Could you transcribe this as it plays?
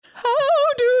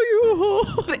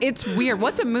It's weird.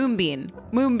 What's a moonbeam?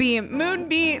 Moonbeam.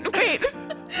 Wait.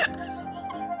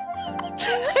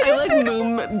 I like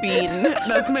moonbeam.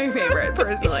 That's my favorite,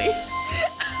 personally.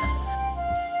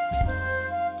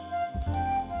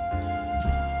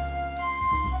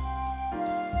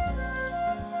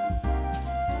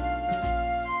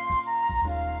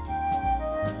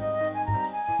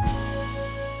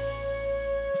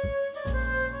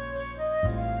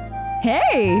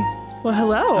 Hey. Well,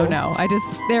 hello. Oh no,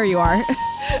 there you are.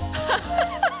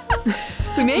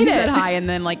 We made You it. said hi and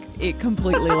then it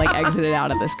completely exited out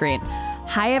of the screen.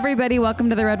 Hi everybody, welcome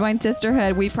to the Red Wine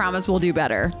Sisterhood. We promise we'll do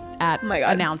better at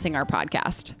announcing our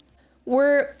podcast.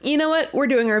 You know what? We're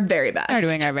doing our very best. We're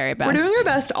doing our very best. We're doing our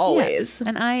best always. Yes.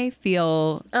 And I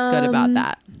feel good about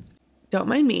that. Don't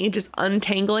mind me just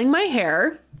untangling my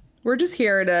hair. We're just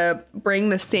here to bring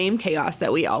the same chaos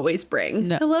that we always bring.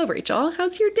 No. Hello, Rachel.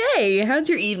 How's your day? How's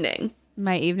your evening?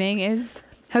 My evening is...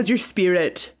 How's your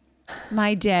spirit?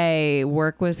 My day.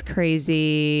 Work was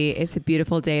crazy. It's a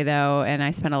beautiful day, though, and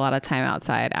I spent a lot of time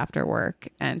outside after work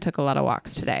and took a lot of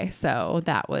walks today. So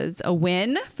that was a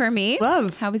win for me.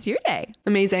 Love. How was your day?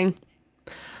 Amazing.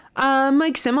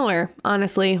 Similar,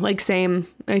 honestly. Same.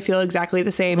 I feel exactly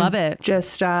the same. Love it.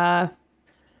 Just, yeah.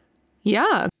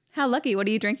 How lucky. What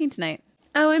are you drinking tonight?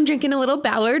 Oh, I'm drinking a little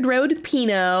Ballard Road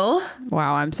Pinot.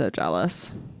 Wow, I'm so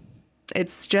jealous.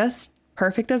 It's just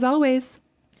perfect as always.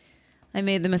 I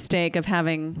made the mistake of I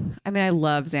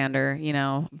love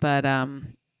Xander, but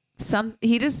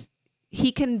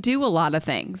he can do a lot of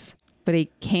things, but he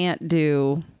can't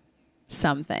do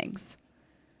some things.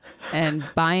 And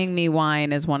buying me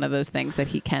wine is one of those things that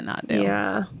he cannot do.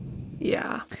 Yeah.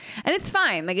 Yeah. And it's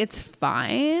fine. It's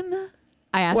fine.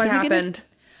 What happened?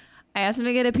 I asked him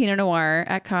to get a Pinot Noir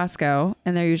at Costco,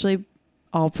 and they're usually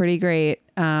all pretty great.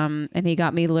 And he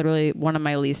got me literally one of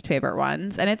my least favorite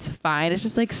ones, and it's fine. It's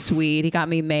just sweet. He got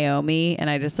me Mayomi, and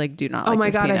I just do not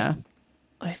like this Pinot.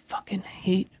 I fucking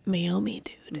hate Mayomi,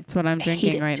 dude. That's what I'm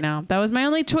drinking right now. That was my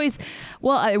only choice.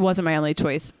 Well, it wasn't my only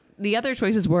choice. The other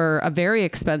choices were a very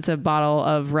expensive bottle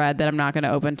of red that I'm not going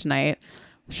to open tonight.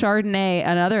 Chardonnay,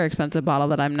 another expensive bottle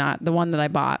that the one that I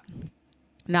bought.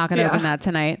 Not going to open that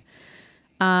tonight.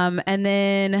 And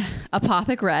then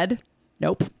Apothic Red.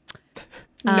 Nope.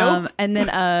 Nope. And then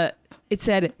it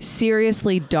said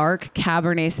seriously dark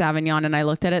Cabernet Sauvignon, and I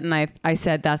looked at it and I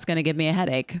said that's going to give me a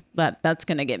headache. That's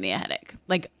going to give me a headache.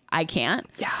 I can't.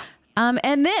 Yeah.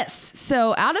 And this.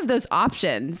 So out of those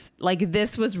options,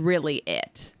 this was really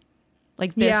it.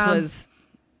 Was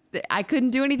I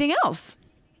couldn't do anything else.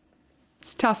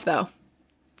 It's tough though.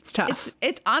 It's tough.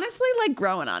 It's honestly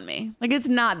growing on me. It's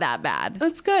not that bad.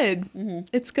 That's good. Mm-hmm.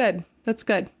 It's good. That's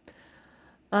good.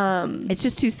 It's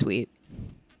just too sweet.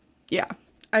 Yeah.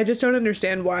 I just don't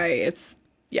understand why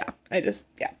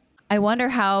I wonder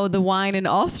how the wine in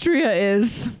Austria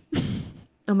is.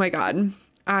 Oh my God.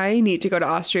 I need to go to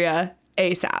Austria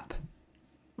ASAP.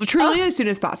 Truly as soon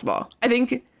as possible. I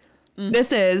think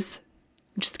this is,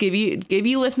 just give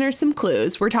you listeners some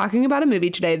clues. We're talking about a movie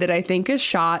today that I think is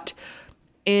shot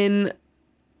in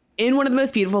one of the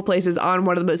most beautiful places on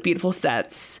one of the most beautiful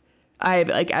sets I've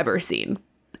ever seen.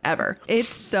 Ever.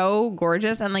 It's so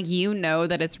gorgeous, and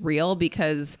that it's real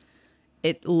because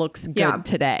it looks good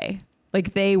today.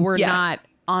 They were not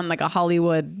on a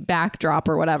Hollywood backdrop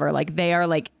or whatever. They are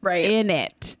right in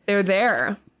it. They're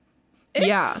there.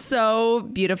 It's so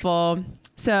beautiful.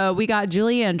 So we got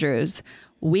Julie Andrews.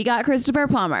 We got Christopher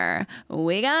Plummer.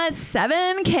 We got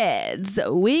 7 kids.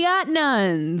 We got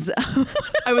nuns.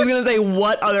 I was going to say,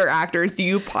 what other actors do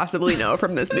you possibly know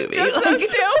from this movie? Just those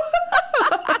two.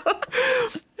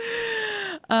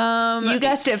 You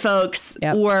guessed it, folks.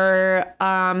 Yep. We're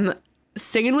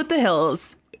Singing with the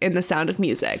Hills in The Sound of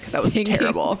Music. That was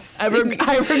terrible. I regret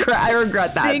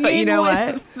that. But you know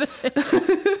what?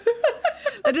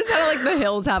 That just sounded like The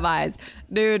Hills Have Eyes.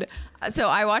 Dude, so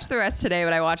I watched the rest today,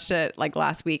 but I watched it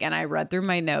last week, and I read through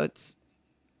my notes.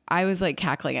 I was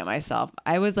cackling at myself.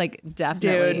 I was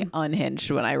definitely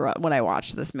unhinged when I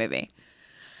watched this movie.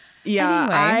 Yeah,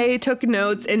 anyway. I took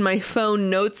notes in my phone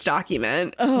notes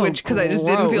document, because I just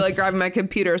didn't feel like grabbing my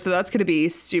computer. So that's going to be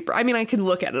super. I mean, I can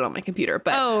look at it on my computer,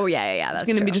 but that's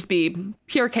going to be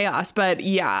pure chaos. But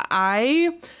yeah,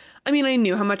 I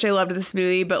knew how much I loved this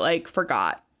movie, but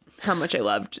forgot how much I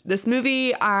loved this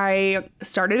movie. I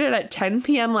started it at 10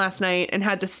 p.m. last night and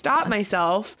had to stop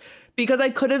myself because I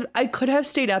could have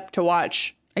stayed up to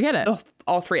watch. I get it.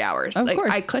 All 3 hours. Of course.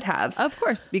 I could have. Of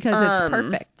course, because it's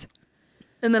perfect.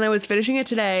 And then I was finishing it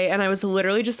today and I was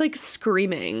literally just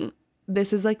screaming,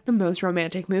 this is the most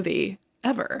romantic movie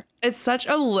ever. It's such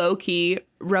a low-key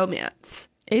romance.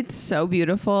 It's so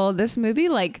beautiful. This movie,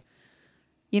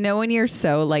 You know, when you're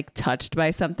so like touched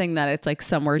by something that it's like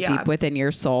somewhere Yeah. deep within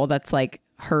your soul that's like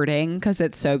hurting because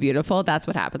it's so beautiful. That's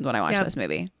what happens when I watch this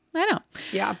movie. I know.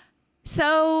 Yeah.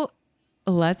 So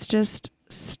let's just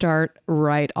start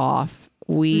right off.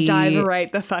 We dive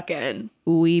right the fuck in.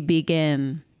 We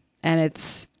begin, and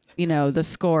it's, you know, the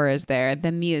score is there,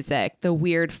 the music, the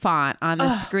weird font on the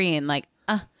screen, like,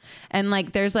 and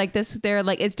like there's like this, they're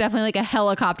like, it's definitely like a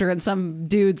helicopter, and some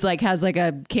dude's like has like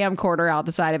a camcorder out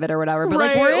the side of it or whatever. But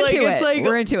like we're into it. Like,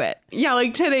 We're into it. Yeah,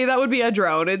 like today that would be a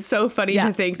drone. It's so funny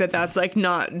to think that that's like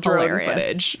not drone Hilarious.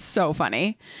 footage. So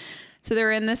funny. So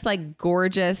they're in this like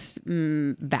gorgeous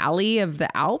valley of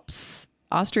the Alps,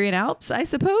 Austrian Alps, I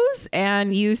suppose.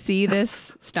 And you see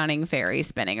this stunning fairy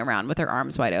spinning around with her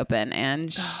arms wide open.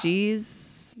 And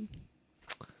she's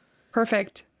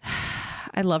perfect.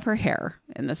 I love her hair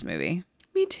in this movie.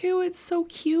 Me too. It's so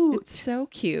cute. It's so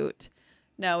cute.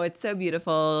 No, it's so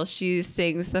beautiful. She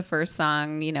sings the first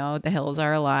song, you know, The Hills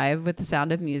Are Alive, with the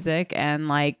sound of music. And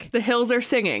like, The hills are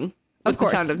singing. Of With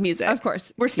course. the sound of music. Of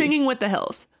course. We're singing with the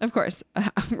hills. Of course.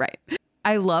 Right.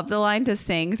 I love the line to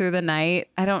sing through the night.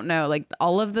 I don't know, like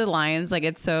all of the lines, like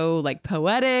it's so like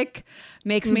poetic,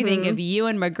 makes me think of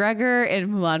Ewan McGregor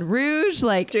in Moulin Rouge.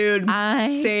 Like, Dude,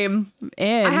 I same.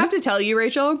 in. I have to tell you,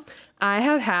 Rachel, I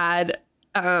have had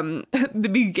the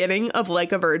beginning of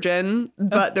Like a Virgin,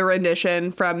 but the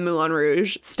rendition from Moulin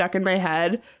Rouge stuck in my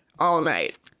head all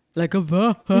night. like a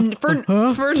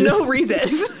For no reason.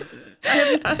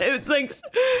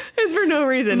 It's for no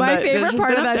reason. My but it's favorite just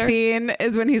part been of up that there. scene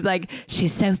is when he's like,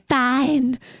 she's so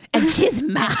fine and she's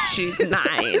mine. She's mine.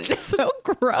 It's so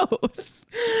gross.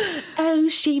 Oh,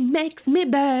 she makes me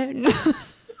burn.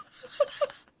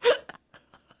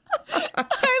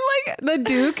 I like the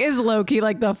Duke is low-key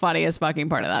like the funniest fucking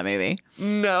part of that movie.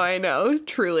 No, I know.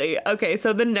 Truly. Okay,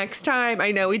 so the next time,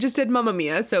 I know we just did Mamma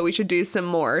Mia, so we should do some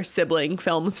more sibling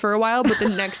films for a while, but the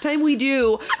next time we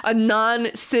do a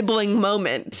non-sibling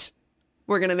moment,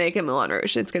 we're going to make it Moulin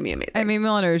Rouge. It's going to be amazing. I mean,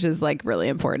 Moulin Rouge is like really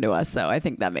important to us, so I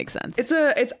think that makes sense. It's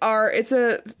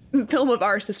a film of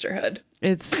our sisterhood.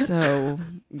 It's so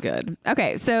good.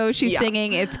 Okay, so she's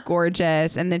singing, it's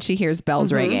gorgeous, and then she hears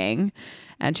bells ringing,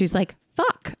 and she's like,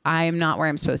 fuck, I'm not where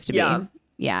I'm supposed to be.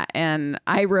 Yeah, and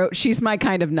I wrote, she's my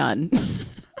kind of nun.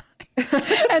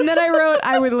 And then I wrote,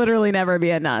 I would literally never be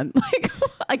a nun.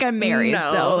 Like I'm married,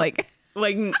 so like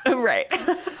right.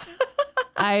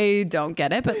 I don't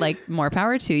get it, but like more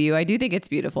power to you. I do think it's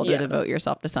beautiful to devote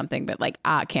yourself to something, but like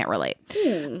I can't relate.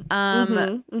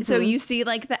 So you see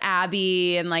like the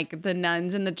abbey and like the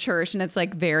nuns in the church, and it's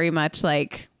like very much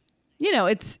like, you know,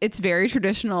 it's very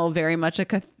traditional, very much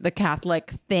the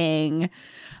Catholic thing.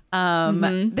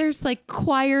 There's like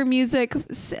choir music,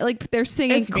 like they're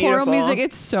singing choral music.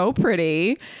 It's so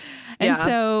pretty. And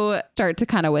so start to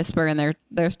kind of whisper, and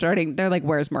they're like,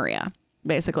 where's Maria?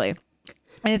 Basically.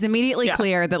 And it's immediately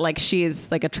clear that like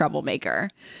she's like a troublemaker.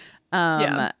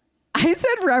 I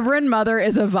said Reverend Mother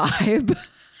is a vibe.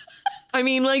 I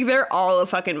mean, like, they're all a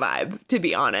fucking vibe, to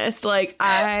be honest. Like,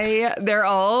 they're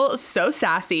all so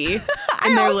sassy.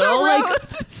 And they're little, like,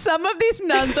 some of these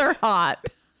nuns are hot.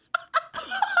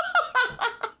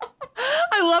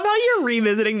 I love how you're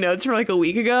revisiting notes from like a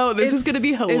week ago. This is going to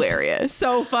be hilarious. It's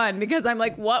so fun because I'm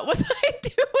like, what was I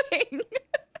doing?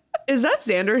 Is that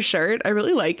Xander's shirt? I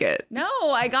really like it. No,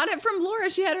 I got it from Laura.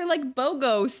 She had her like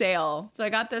BOGO sale. So I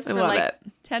got this for like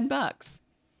 $10.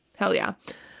 Hell yeah.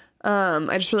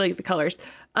 I just really like the colors.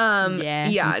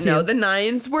 Yeah, no, the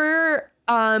nines were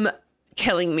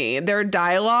killing me. Their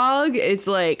dialogue is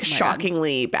like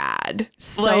shockingly bad.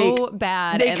 So like,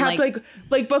 bad. They and kept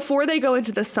like before they go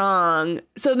into the song.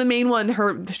 So the main one,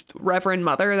 her Reverend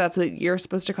Mother, that's what you're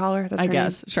supposed to call her. That's I her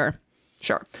guess. name?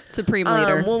 Sure. Supreme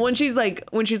leader. Well, when she's like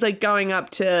going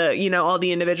up to, you know, all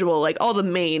the individual, like all the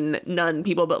main nun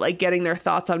people, but like getting their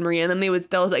thoughts on Maria, and then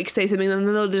they'll like say something, and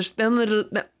then they'll just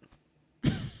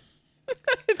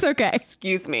It's okay.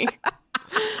 Excuse me.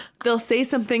 They'll say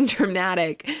something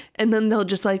dramatic, and then they'll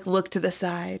just like look to the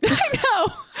side. I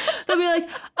know. They'll be like,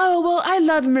 "Oh, well, I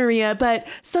love Maria, but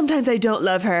sometimes I don't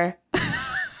love her."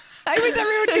 I wish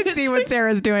everyone could see what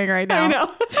Sarah's doing right now. I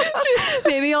know.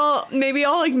 maybe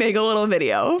I'll like make a little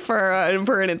video for an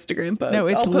Instagram post. No,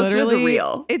 it's I'll post it as a literally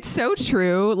reel. It's so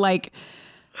true. Like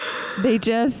they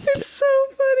just. It's so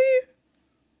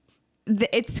funny.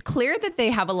 It's clear that they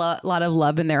have a lot of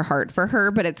love in their heart for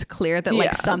her, but it's clear that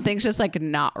like something's just like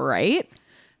not right.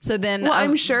 So then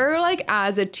I'm sure like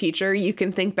as a teacher, you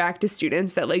can think back to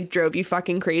students that like drove you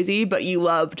fucking crazy, but you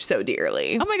loved so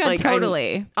dearly. Oh my God, like,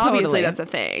 totally. Obviously that's a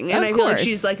thing. And I feel like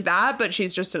she's like that, but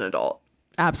she's just an adult.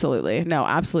 Absolutely. No,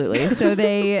 absolutely. So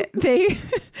they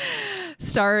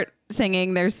start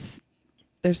singing. There's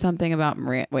There's something about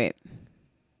Maria. Wait.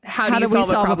 How do we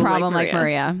solve a problem like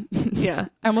Maria? Yeah.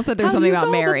 I almost said there's something about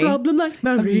Mary. How do you solve a problem like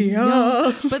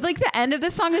Maria? But like the end of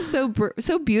this song is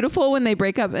so beautiful when they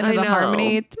break up into the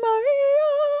harmony. It's Maria.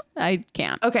 I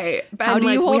can't. Okay. How do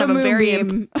you hold a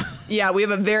moonbeam? Yeah, we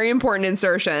have a very important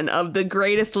insertion of the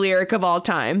greatest lyric of all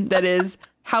time. That is,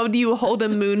 how do you hold a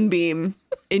moonbeam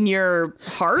in your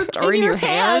heart or in your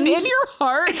hand? In your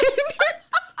heart.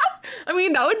 I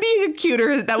mean, that would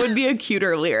be a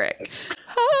cuter lyric.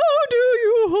 How do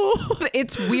you hold?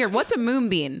 It's weird. What's a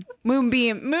moonbeam?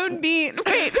 Moonbeam.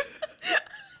 Wait.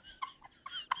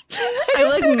 I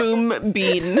like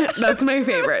moonbeam. That's my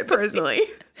favorite, personally.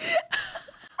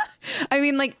 I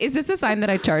mean, like, is this a sign that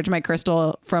I charge my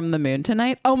crystal from the moon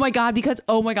tonight? Oh my God,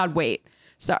 wait.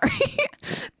 Sorry.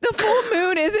 The full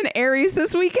moon is in Aries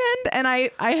this weekend. And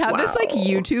I have this like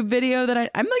YouTube video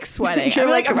that I'm like sweating. You're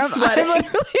like, I'm sweating. I'm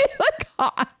literally like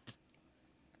hot.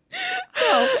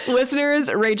 No.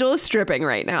 Listeners, Rachel is stripping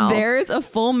right now. There's a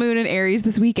full moon in Aries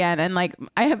this weekend. And like,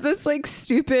 I have this like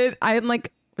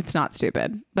it's not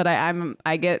stupid, but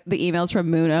I get the emails from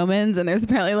Moon Omens and there's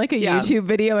apparently like a YouTube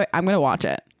video. I'm going to watch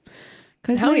it.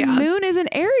 Because my moon is in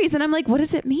Aries. And I'm like, what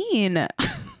does it mean?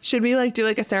 Should we like do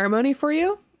like a ceremony for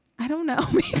you? I don't know.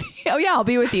 Maybe. Oh yeah, I'll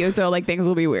be with you. So like things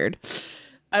will be weird.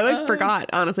 I like forgot,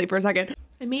 honestly, for a second.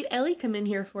 I made Ellie come in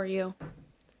here for you. Oh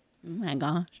my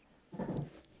gosh.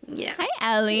 Yeah.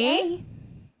 Hi, Ellie.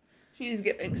 She's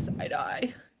giving side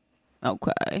eye.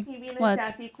 Okay. You being a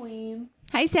sassy queen.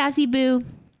 Hi, sassy boo.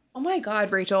 Oh my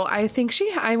God, Rachel. I think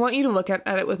I want you to look at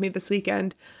it with me this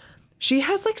weekend. She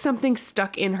has like something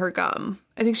stuck in her gum.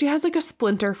 I think she has like a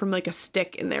splinter from like a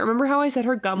stick in there. Remember how I said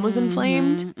her gum was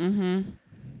inflamed? Mm-hmm.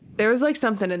 There was like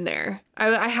something in there.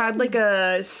 I had like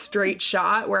a straight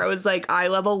shot where I was like eye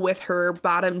level with her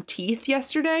bottom teeth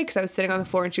yesterday because I was sitting on the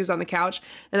floor and she was on the couch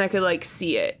and I could like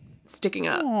see it sticking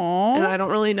up. Aww. And I don't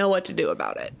really know what to do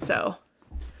about it. So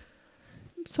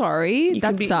sorry,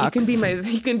 that sucks.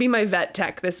 You can be my vet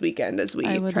tech this weekend as we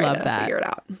try to figure it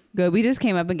out. Gobi just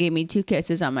came up and gave me 2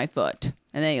 kisses on my foot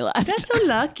and then he left. That's so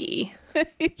lucky.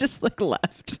 He just like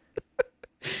left.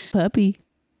 Puppy.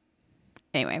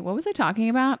 Anyway, what was I talking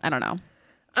about? I don't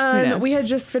know. We had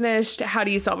just finished How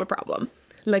Do You Solve a Problem?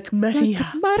 Like Maria.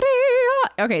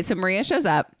 Okay, so Maria shows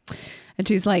up and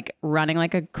she's like running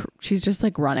she's just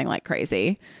like running like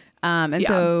crazy.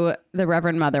 So the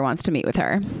Reverend Mother wants to meet with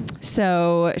her.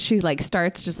 So she like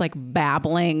starts just like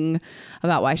babbling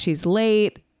about why she's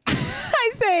late.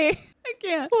 I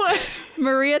can't. What?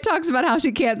 Maria talks about how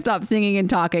she can't stop singing and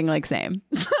talking like same.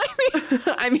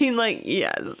 I mean, like,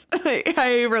 yes.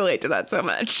 I relate to that so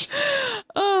much.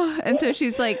 Oh, and so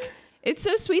she's like, it's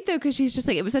so sweet though, because she's just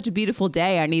like, it was such a beautiful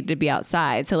day. I needed to be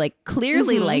outside. So like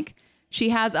clearly like she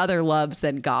has other loves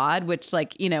than God, which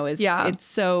like, you know, it's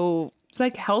so... It's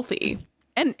like healthy.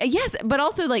 And yes, but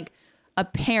also like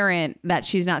apparent that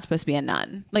she's not supposed to be a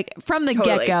nun. Like from the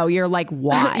get-go, you're like,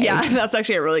 why? Yeah, that's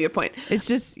actually a really good point. It's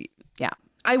just, yeah.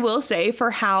 I will say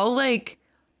for how like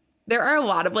there are a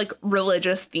lot of like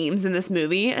religious themes in this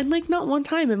movie and like not one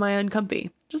time am I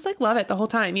uncomfy. Just like love it the whole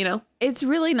time, you know? It's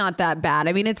really not that bad.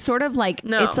 I mean, it's sort of like,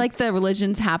 it's like the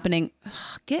religion's happening.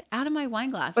 Get out of my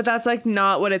wine glass. But that's like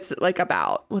not what it's like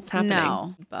about. What's happening?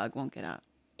 No, bug won't get out.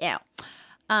 Ew.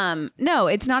 No,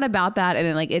 it's not about that.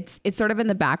 And like, it's sort of in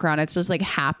the background. It's just like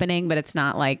happening, but it's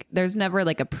not like, there's never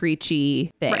like a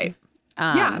preachy thing. Right.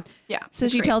 Yeah. So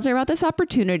she tells her about this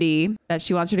opportunity that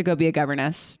she wants her to go be a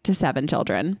governess to 7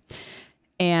 children.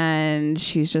 And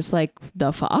she's just like,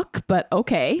 the fuck? But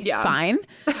okay, fine.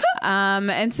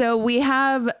 And so we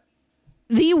have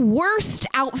the worst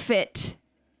outfit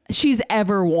she's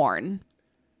ever worn.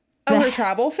 Her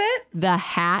travel fit? The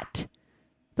hat.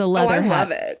 The leather hat. I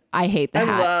love it. I hate the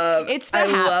hat. It's the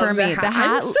hat for me. The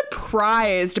hat. I'm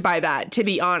surprised by that, to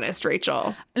be honest,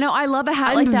 Rachel. No, I love a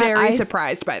hat like that. I'm very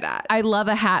surprised by that. I love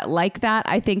a hat like that.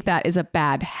 I think that is a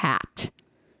bad hat.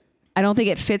 I don't think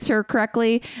it fits her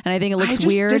correctly, and I think it looks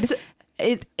weird. It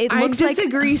looks like... I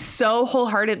disagree so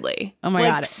wholeheartedly. Oh my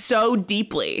God. So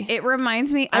deeply. It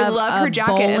reminds me of I love her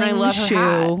jacket and I love her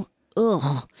hat.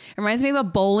 Ugh. It reminds me of a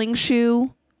bowling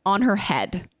shoe on her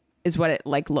head. Is what it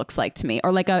like looks like to me,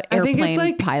 or like a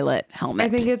airplane pilot helmet. I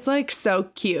think it's like so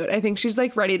cute. I think she's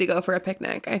like ready to go for a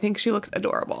picnic. I think she looks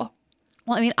adorable.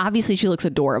 Well, I mean, obviously she looks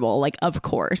adorable, like of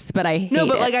course, but I hate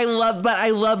like I love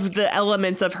the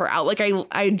elements of her out. Like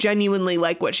I genuinely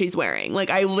like what she's wearing. Like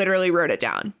I literally wrote it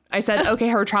down. I said, okay,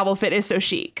 her travel fit is so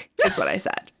chic. Is what I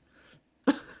said.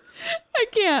 I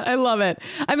can't. I love it.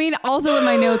 I mean, also in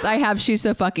my notes I have she's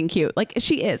so fucking cute. Like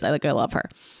she is. I love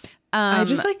her. I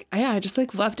just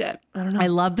loved it. I don't know. I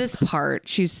love this part.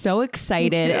 She's so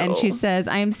excited and she says,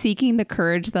 I am seeking the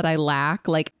courage that I lack.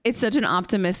 Like, it's such an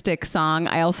optimistic song.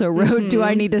 I also wrote, do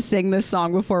I need to sing this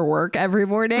song before work every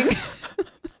morning?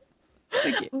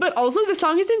 But also the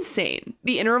song is insane.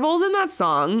 The intervals in that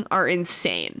song are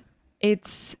insane.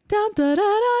 It's da da da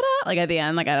da da. Like at the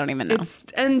end, like I don't even know.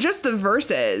 And just the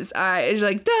verses, it's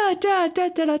like da da da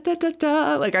da da da da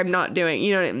da. Like I'm not doing,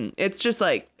 you know. It's just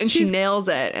like, and she nails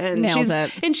it, and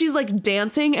she's like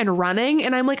dancing and running,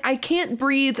 and I'm like, I can't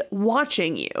breathe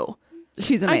watching you.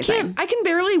 She's amazing. I can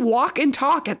barely walk and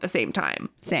talk at the same time.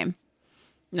 Same.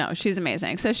 No, she's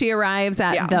amazing. So she arrives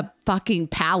at the fucking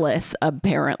palace.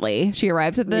 Apparently, she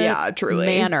arrives at the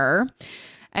manor,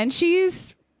 and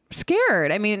she's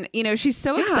scared. I mean, you know, she's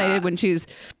so excited when she's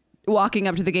walking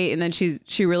up to the gate, and then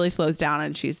she really slows down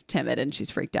and she's timid and she's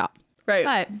freaked out. Right.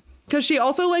 But because she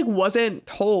also like wasn't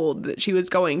told that she was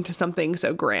going to something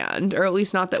so grand, or at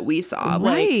least not that we saw.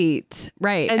 Right.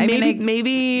 Right. And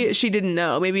maybe she didn't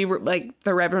know. Maybe like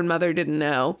the Reverend Mother didn't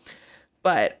know.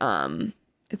 But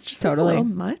it's just like, a little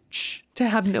much to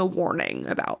have no warning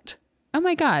about. Oh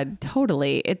my God,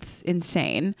 totally. It's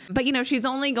insane. But, you know, she's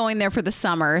only going there for the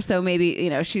summer. So maybe, you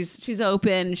know, she's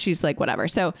open. She's like, whatever.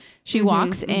 So she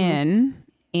walks in,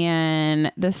 and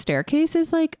the staircase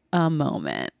is like a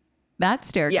moment. That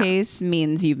staircase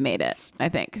means you've made it, I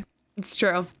think. It's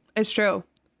true. It's true.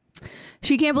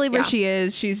 She can't believe where she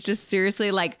is. She's just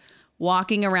seriously like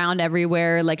walking around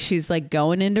everywhere. Like she's like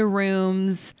going into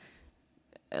rooms.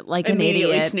 Like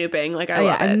immediately an idiot. Snooping. Like I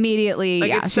love it. Immediately.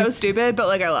 Like it's so stupid, but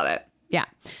like I love it. Yeah.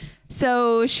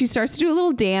 So she starts to do a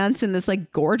little dance in this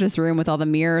like gorgeous room with all the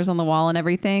mirrors on the wall and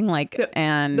everything. Like,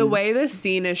 and the way this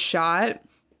scene is shot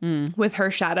with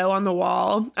her shadow on the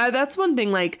wall. That's one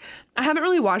thing. Like, I haven't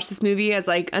really watched this movie as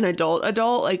like an adult.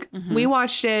 Like we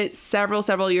watched it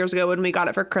several years ago when we got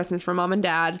it for Christmas from Mom and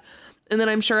Dad. And then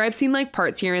I'm sure I've seen like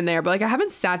parts here and there, but like I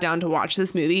haven't sat down to watch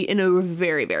this movie in a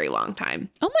very, very long time.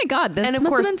 Oh my God. This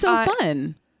must have been so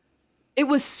fun. It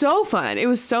was so fun. It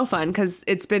was so fun because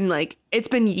it's been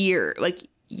years.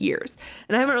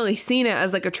 And I haven't really seen it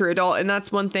as like a true adult. And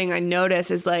that's one thing I notice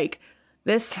is like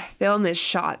this film is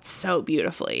shot so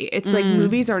beautifully. It's like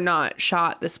movies are not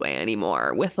shot this way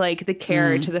anymore with like the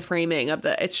care to the framing of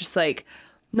it's just like,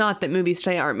 not that movies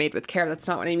today aren't made with care. That's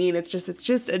not what I mean. It's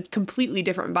just a completely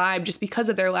different vibe just because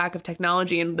of their lack of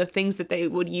technology and the things that they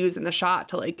would use in the shot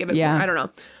to like give it. I don't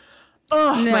know.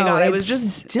 Oh my God. I was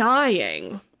just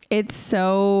dying. That's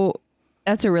a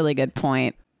really good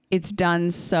point. It's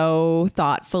done so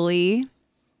thoughtfully,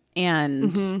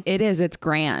 and it's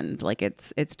grand. Like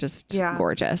it's just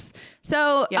gorgeous.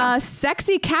 So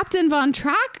sexy Captain Von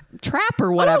Trapp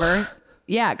or whatever.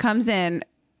 Yeah. Comes in.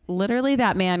 Literally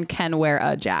that man can wear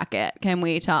a jacket. Can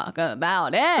we talk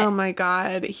about it? Oh my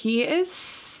God. He is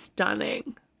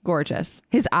stunning. Gorgeous.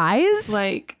 His eyes?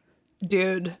 Like,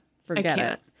 dude, forget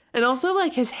it. And also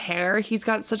like his hair, he's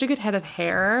got such a good head of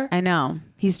hair. I know.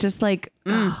 He's just like,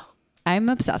 I'm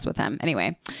obsessed with him.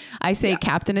 Anyway, I say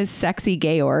Captain is sexy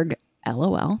Georg.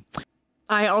 LOL.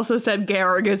 I also said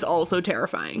Georg is also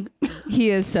terrifying. He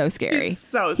is so scary. He's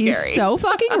so scary. He's so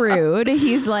fucking rude.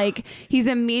 He's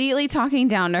immediately talking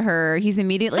down to her. He's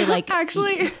immediately like,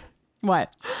 actually.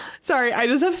 What? Sorry, I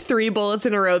just have 3 bullets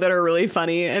in a row that are really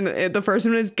funny. And the first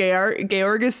one is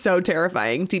Georg is so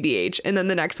terrifying, TBH. And then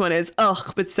the next one is,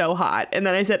 ugh, but so hot. And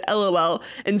then I said, LOL,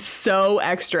 and so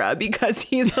extra because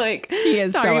he's like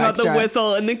talking about the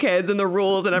whistle and the kids and the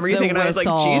rules and everything. And I was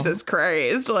like, Jesus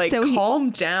Christ, like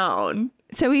calm down.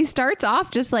 So he starts off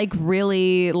just like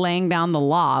really laying down the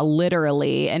law,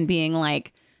 literally, and being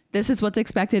like, this is what's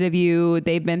expected of you.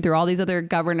 They've been through all these other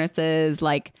governesses,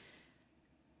 like,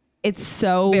 it's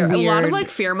so weird. A lot of like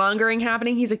fear mongering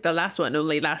happening. He's like, the last one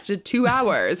only lasted 2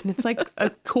 hours. And it's like,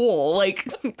 cool,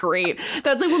 like great.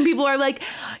 That's like when people are like,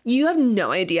 you have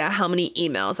no idea how many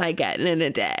emails I get in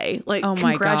a day. Like, oh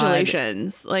my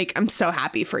congratulations. God. Like, I'm so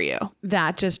happy for you.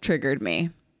 That just triggered me.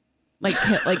 Like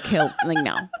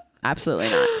no, absolutely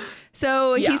not.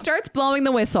 So he starts blowing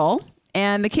the whistle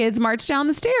and the kids march down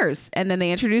the stairs and then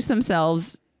they introduce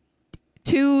themselves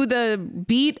to the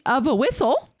beat of a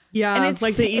whistle. Yeah, and it's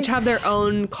like they each have their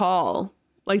own call.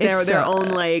 Like their own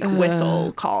like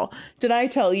whistle call. Did I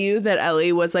tell you that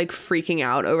Ellie was like freaking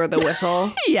out over the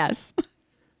whistle? Yes.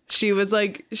 She was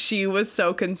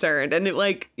so concerned. And it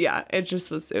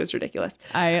was ridiculous.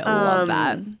 I love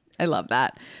that. I love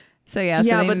that. So yeah.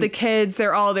 But the kids,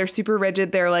 they're super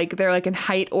rigid. They're like in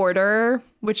height order,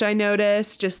 which I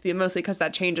noticed mostly because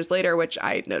that changes later, which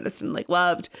I noticed and like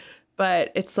loved.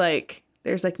 But it's like,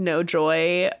 there's like no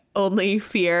joy, only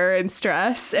fear and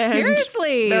stress. And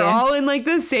Seriously. they're all in like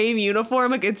the same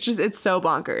uniform. Like it's so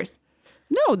bonkers.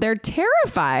 No, they're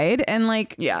terrified. And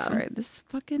like, Yeah. sorry, this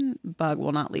fucking bug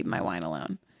will not leave my wine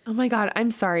alone. Oh my God,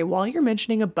 I'm sorry. While you're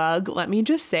mentioning a bug, let me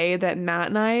just say that Matt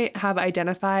and I have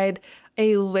identified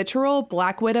a literal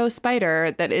black widow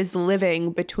spider that is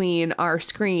living between our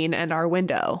screen and our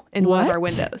window in one of our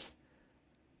What? windows.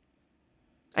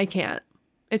 I can't.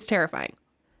 It's terrifying.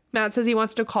 Matt says he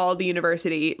wants to call the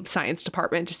university science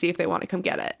department to see if they want to come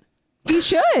get it. He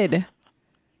should.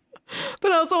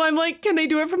 But also I'm like, can they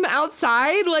do it from the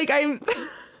outside? Like I'm,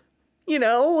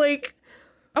 like,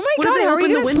 Oh my what if God, they how are open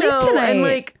you the going to sleep window tonight? and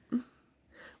like,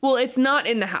 well, it's not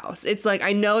in the house. It's like,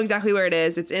 I know exactly where it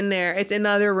is. It's in there. It's in the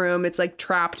other room. It's like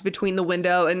trapped between the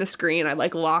window and the screen. I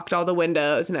like locked all the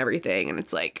windows and everything. And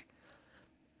it's like,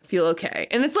 I feel okay.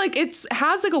 And it's like,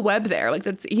 has like a web there. Like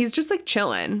he's just like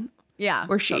chilling. yeah,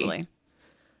 or she. totally.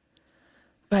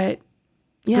 But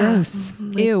yeah. Gross.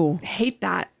 Ew. Hate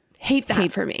that. Hate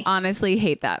that for me. Honestly,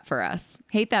 hate that for us.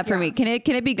 Hate that for me. Can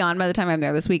it be gone by the time I'm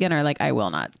there this weekend, or like I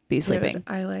will not be sleeping?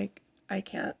 Dude, I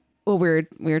can't. Well, we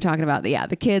were talking about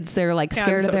the kids. They're like Yeah,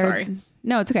 scared I'm of so their. sorry.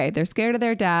 No, it's okay. They're scared of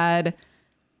their dad.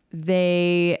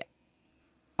 They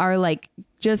are like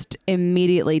just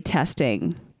immediately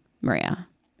testing Maria.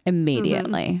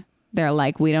 Immediately, Mm-hmm. they're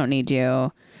like, "We don't need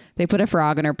you." They put a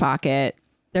frog in her pocket.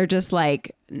 They're just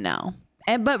like, "No."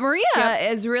 But Maria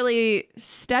is really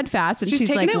steadfast, and She's she's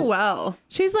taking like, it well.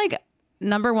 she's like,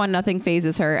 number one, nothing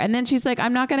phases her. And then she's like,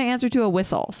 I'm not going to answer to a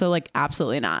whistle. So like,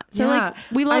 absolutely not. So like,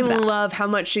 we love that. I love how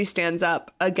much she stands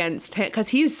up against him because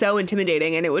he's so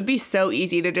intimidating and it would be so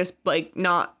easy to just like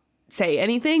not say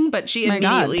anything. But she My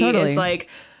God, immediately totally. is like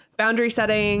boundary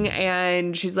setting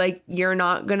and she's like, you're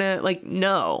not gonna like,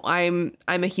 no, I'm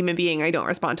a human being. I don't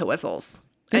respond to whistles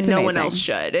and It's no one amazing. else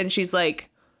should. And she's like,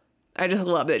 I just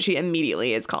love that she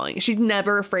immediately is calling. She's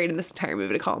never afraid in this entire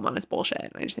movie to call him on his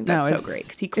bullshit. I just think that's No, so it's- great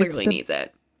because he it's clearly the- needs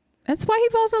it. That's why he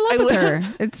falls in love with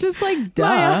her. It's just like,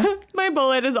 duh. My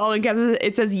bullet is all in caps.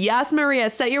 It says, yes, Maria,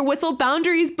 set your whistle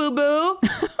boundaries, boo-boo.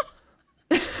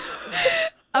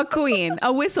 A queen,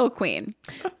 a whistle queen.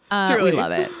 We Truly.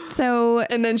 love it. So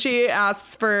And then she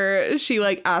asks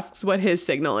what his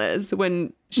signal is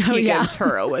when she yeah. gives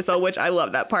her a whistle, which I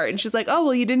love that part. And she's like, oh,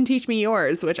 well, you didn't teach me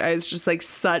yours, which is just like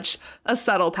such a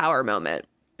subtle power moment.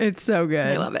 it's so good.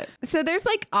 I love it. So there's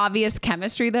like obvious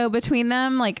chemistry though between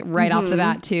them, like right off the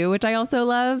bat too, which I also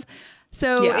love.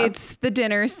 So Yeah. it's the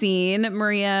dinner scene.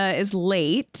 Maria is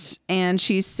late and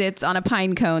she sits on a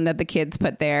pine cone that the kids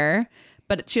put there,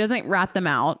 but she doesn't rat them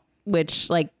out, which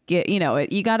like,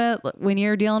 you gotta, when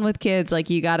you're dealing with kids, like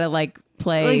you gotta like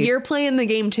play. Like you're playing the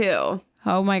game too.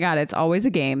 Oh my God, it's always a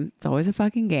game. It's always a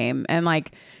fucking game. And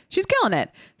like, she's killing it.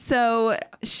 So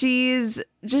she's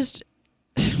just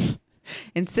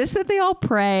insists that they all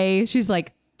pray. She's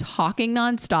like talking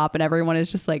nonstop and everyone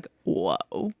is just like,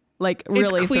 whoa. Like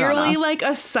really It's clearly thrown off. like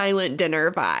a silent dinner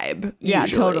vibe. Yeah,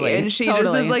 usually. totally. And she just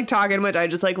Totally. is like talking, which I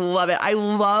just like love it. I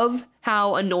love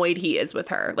how annoyed he is with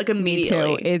her. Like Me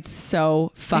immediately. too. It's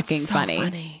so fucking so funny.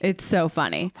 funny. It's so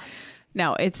funny.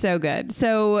 No, it's so good.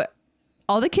 So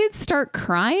all the kids start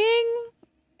crying.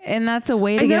 And that's a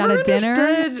way to I get out never of dinner.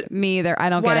 understood Me either. I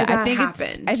don't why get it. that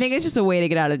happened. I think it's just a way to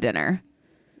get out of dinner.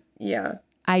 Yeah.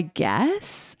 I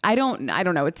guess. I don't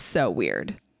know. It's so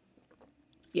weird.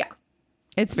 Yeah.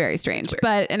 It's very strange. weird.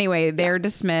 But anyway, they're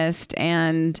dismissed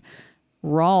and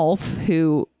Rolf,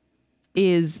 who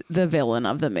is the villain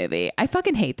of the movie. I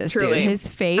fucking hate this Truly. dude. His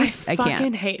face, I fucking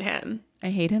can't. hate him. I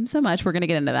hate him so much. We're going to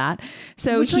get into that.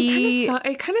 So Which, he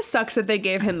it kind of sucks that they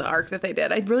gave him the arc that they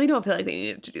did. I really don't feel like they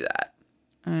needed to do that.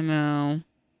 I know.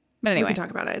 But We anyway, can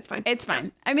talk about it. It's fine. it's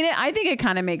fine. I mean, I think it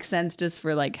kind of makes sense just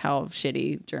for like how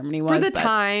shitty Germany was. For the but-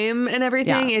 time and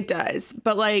everything, Yeah. it does.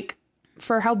 But like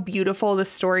for how beautiful the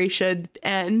story should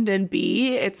end and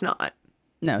be, it's not.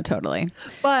 No, totally.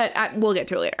 But we'll get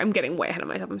to it later. I'm getting way ahead of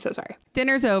myself. I'm so sorry.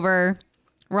 Dinner's over.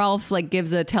 Rolf like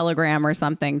gives a telegram or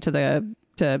something to the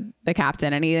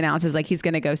captain, and he announces like he's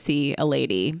gonna go see a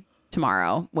lady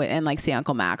tomorrow and like see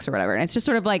Uncle Max or whatever. And it's just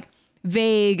sort of like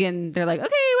vague, and they're like, okay,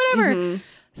 whatever. Mm-hmm.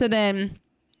 So then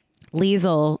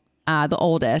Liesel, the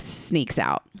oldest, sneaks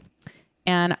out,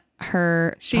 and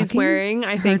She's wearing,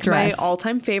 I think, dress. my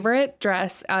all-time favorite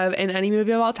dress in any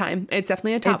movie of all time. It's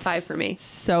definitely a top 5 for me.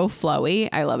 So flowy.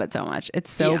 I love it so much. It's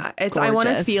so It's I want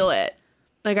to gorgeous. feel it.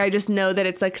 Like I just know that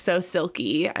it's like so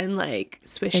silky and like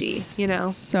swishy, It's you know.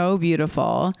 so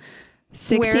beautiful.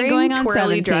 16 Wearing going on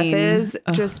twirly 17. dresses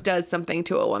just does something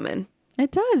to a woman. It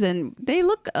does. And they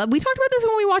look, we talked about this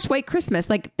when we watched White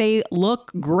Christmas. Like they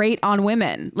look great on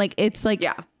women. Like it's like,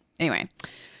 Yeah. Anyway.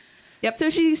 Yep. So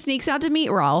she sneaks out to meet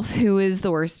Rolf, who is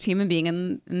the worst human being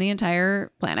in the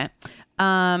entire planet.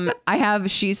 I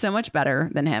have She's So Much Better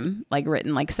Than Him, like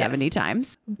written like 70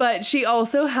 times. But she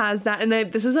also has that, and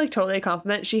this is like totally a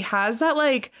compliment. She has that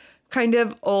like kind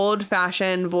of old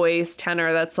fashioned voice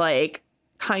tenor that's like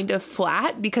kind of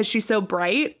flat because she's so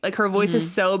bright. Like her voice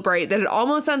is so bright that it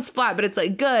almost sounds flat, but it's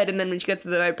like good. And then when she gets to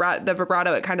the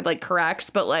vibrato, it kind of like corrects.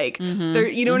 But like, there,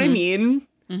 you know what I mean?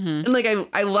 And like,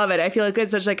 I love it. I feel like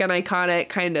it's such like an iconic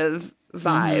kind of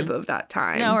vibe of that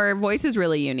time. No, her voice is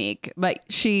really unique, but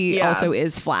she also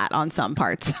is flat on some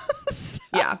parts. So-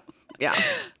 Yeah.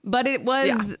 But it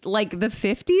was like the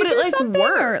 50s But it or like something.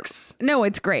 works. No,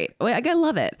 it's great. Like, I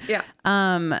love it. Yeah.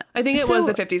 I think it was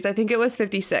the 50s. I think it was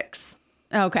 56.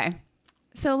 Okay.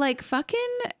 So like fucking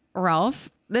Ralph,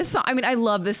 this song, I mean, I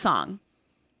love this song,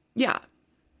 Yeah.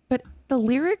 but the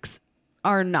lyrics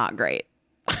are not great.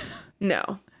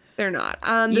 No, they're not.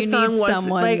 You The song need was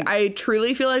someone- like, I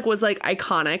truly feel like was like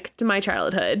iconic to my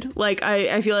childhood. Like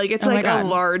I feel like it's Oh my like a God.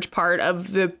 large part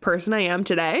of the person I am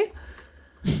today.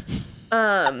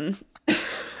 Did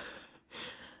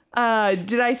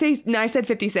I say, no, I said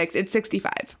 56. It's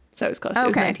 65. So it was close. It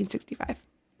was Okay. 1965.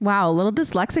 Wow, a little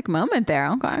dyslexic moment there.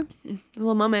 Okay. A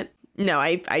little moment. No,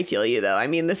 I feel you though. I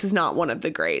mean, this is not one of the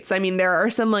greats. I mean, there are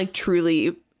some like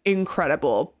truly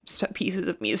incredible pieces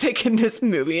of music in this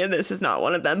movie, and this is not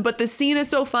one of them. But the scene is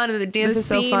so fun, and the dance is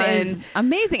so fun. Is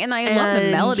amazing, and I love the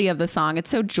And- melody of the song.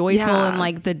 It's so joyful, Yeah. and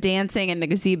like the dancing and the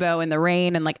gazebo and the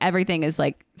rain and like everything is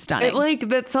like stunning. It like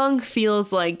that song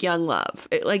feels like Young Love.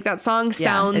 It, like that song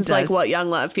Yeah, sounds it like does. what Young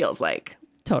Love feels like.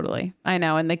 Totally, I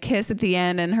know. And the kiss at the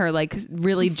end and her like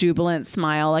really jubilant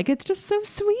smile, like it's just so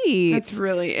sweet. It's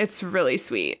really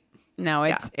sweet. No,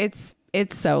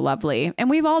 it's so lovely. And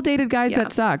we've all dated guys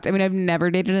that sucked. I mean, I've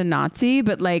never dated a Nazi,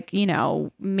 but like, you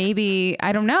know, maybe,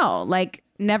 I don't know, like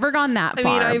never gone that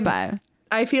far, but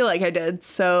I feel like I did.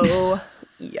 So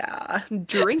yeah,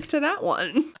 drink to that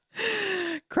one.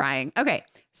 crying. Okay.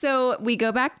 So we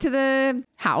go back to the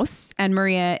house and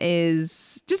Maria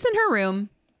is just in her room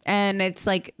and it's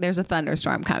like, there's a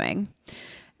thunderstorm coming.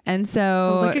 And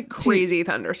so Sounds like a crazy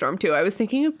thunderstorm too. I was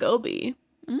thinking of Gobi.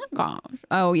 Oh my gosh.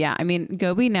 Oh yeah. I mean,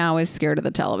 Gobi now is scared of the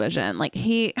television. Like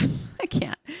I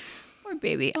can't. Poor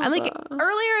baby. I like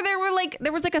earlier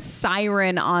there was like a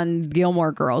siren on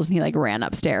Gilmore Girls and he like ran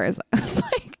upstairs. I was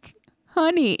like,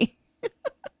 honey,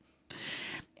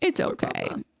 it's okay.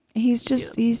 He's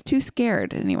too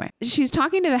scared. Anyway, she's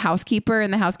talking to the housekeeper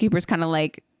and the housekeeper's kind of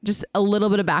like just a little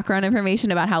bit of background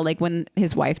information about how like when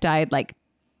his wife died, like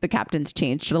the captain's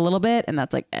changed it a little bit and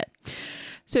that's like it.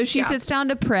 So she sits down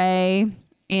to pray.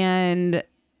 And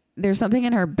there's something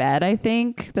in her bed, I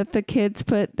think, that the kids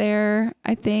put there,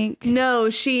 I think. No,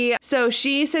 she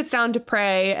sits down to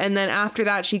pray, and then after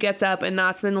that she gets up, and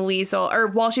that's when Liesel, or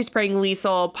while she's praying,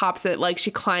 Liesel pops it, like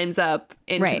she climbs up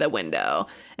into the window,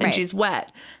 and she's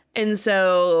wet. And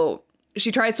so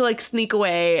she tries to like sneak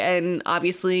away, and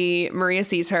obviously Maria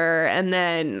sees her, and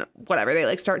then whatever, they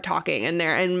like start talking in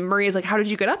there, and Maria's like, how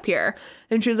did you get up here?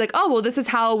 And she was like, oh, well, this is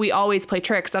how we always play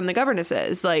tricks on the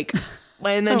governesses, like...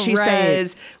 And then she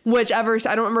says, whichever,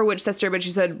 I don't remember which sister, but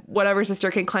she said, whatever sister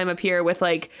can climb up here with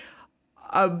like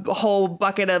a whole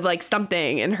bucket of like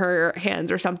something in her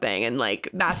hands or something. And like,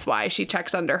 that's why she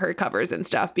checks under her covers and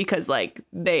stuff, because like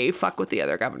they fuck with the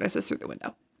other governesses through the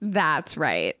window. That's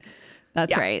right.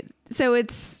 That's right. So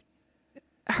it's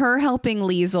her helping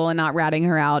Liesel and not ratting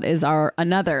her out is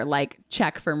another like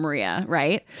check for Maria,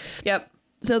 right? Yep.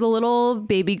 So the little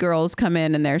baby girls come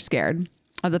in and they're scared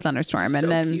of the thunderstorm.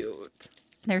 And then cute.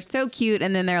 They're so cute.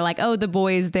 And then they're like, oh, the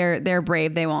boys, they're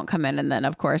brave. They won't come in. And then,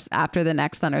 of course, after the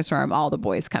next thunderstorm, all the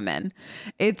boys come in.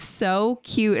 It's so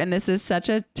cute. And this is such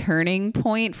a turning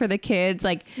point for the kids.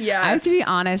 Like, I have to be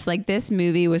honest, like this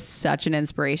movie was such an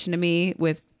inspiration to me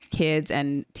with kids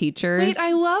and teachers. Wait,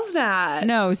 I love that.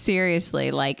 No, seriously.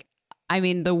 Like, I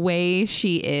mean, the way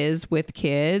she is with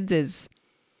kids is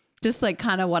just like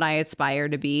kind of what I aspire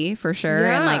to be for sure.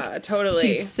 Yeah, and like, totally.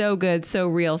 She's so good, so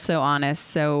real, so honest,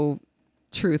 so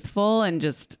truthful, and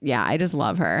just I just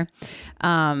love her.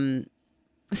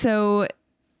 So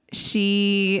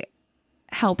she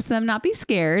helps them not be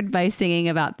scared by singing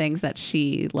about things that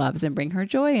she loves and bring her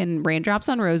joy, and Raindrops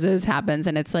on Roses happens,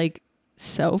 and it's like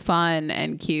so fun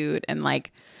and cute, and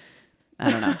like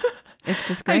I don't know, it's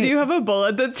just great. I do have a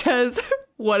bullet that says,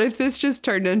 what if this just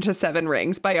turned into Seven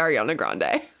Rings by Ariana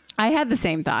Grande? I had the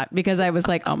same thought because I was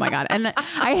like, oh my God. And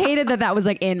I hated that was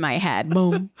like in my head.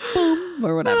 Boom, boom,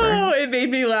 or whatever. Oh, it made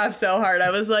me laugh so hard.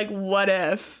 I was like, what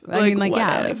if? I mean, like,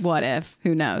 what if? like, what if?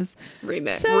 Who knows?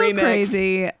 Remix. So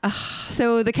crazy. Ugh.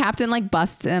 So the captain like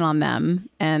busts in on them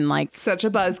and like, Such a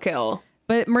buzzkill.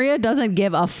 But Maria doesn't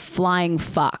give a flying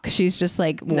fuck. She's just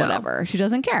like, whatever. She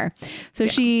doesn't care. So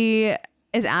she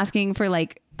is asking for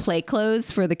like play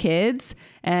clothes for the kids,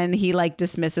 and he like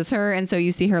dismisses her. And so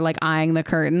you see her like eyeing the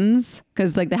curtains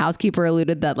because like the housekeeper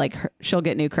alluded that like she'll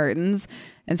get new curtains.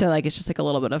 And so like it's just like a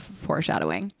little bit of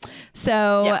foreshadowing.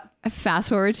 So fast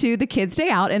forward to the kids' day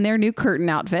out in their new curtain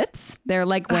outfits. They're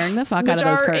like wearing the fuck out of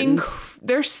those curtains.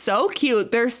 They're so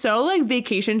cute. They're so like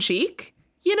vacation chic.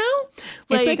 You know,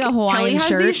 it's like a Hawaiian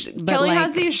shirt. Kelly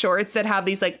has these shorts that have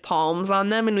these like palms on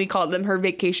them, and we called them her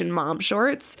vacation mom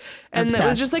shorts. And it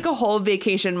was just like a whole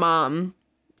vacation mom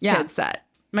kid set. Oh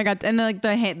my God. And like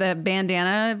the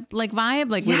bandana like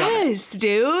vibe, like we love it.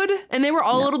 Dude. And they were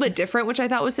all a little bit different, which I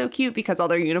thought was so cute because all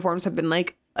their uniforms have been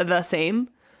like the same.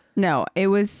 No, it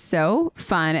was so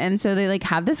fun. And so they like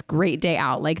have this great day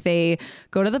out. Like they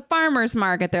go to the farmer's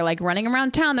market. They're like running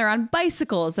around town. They're on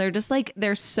bicycles. They're just like,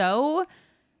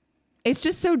 it's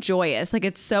just so joyous. Like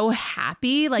it's so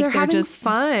happy. Like they're having just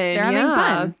fun. They're having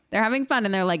fun. They're having fun.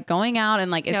 And they're like going out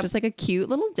and like, it's just like a cute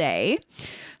little day.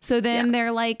 So then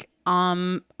they're like,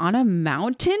 on a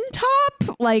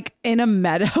mountaintop, like in a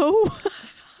meadow.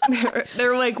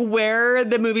 They're like where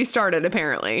the movie started,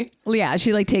 apparently. Yeah.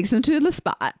 She like takes them to the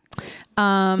spot.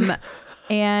 And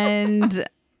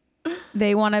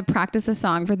they want to practice a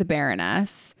song for the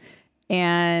Baroness.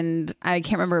 And I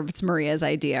can't remember if it's Maria's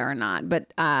idea or not,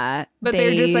 but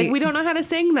they're just like, we don't know how to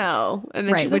sing though. And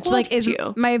then she's which like, is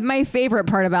my favorite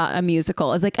part about a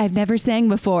musical is like, I've never sang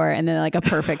before. And then like a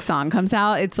perfect song comes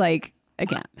out. It's like,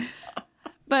 again,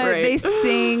 but they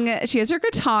sing, she has her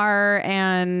guitar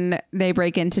and they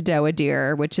break into Doe a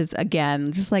Deer, which is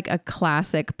again, just like a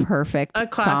classic, perfect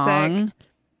song. God,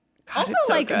 also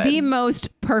so like good. the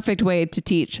most perfect way to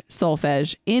teach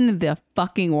solfege in the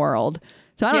fucking world.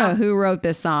 So I don't know who wrote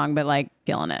this song, but like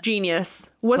killing it. Genius.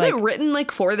 Was it written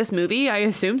like for this movie? I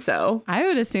assume so. I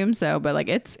would assume so, but like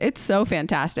it's so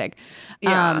fantastic.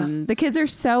 Yeah. The kids are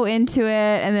so into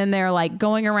it, and then they're like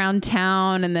going around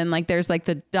town, and then like there's like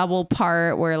the double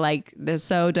part where like the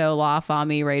so do la fa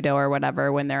mi re do or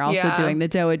whatever when they're also doing the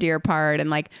Doe a Deer part,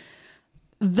 and like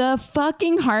the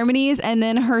fucking harmonies, and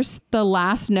then the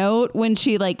last note when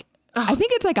she like I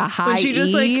think it's like a high when she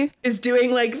just E. like is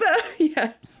doing like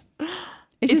the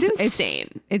It's just insane.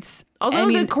 It's also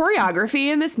the choreography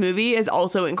in this movie is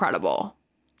also incredible.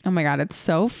 Oh my God, it's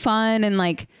so fun. And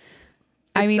like,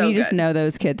 you just know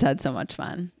those kids had so much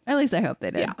fun. At least I hope they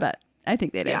did, but I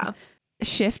think they did. Yeah.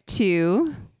 Shift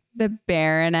to the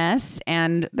Baroness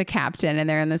and the captain, and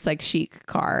they're in this like chic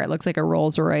car. It looks like a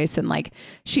Rolls Royce, and like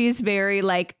she's very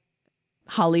like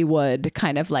Hollywood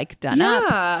kind of like done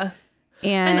up.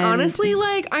 And honestly,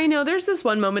 like I know there's this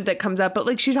one moment that comes up, but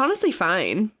like she's honestly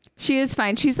fine. She is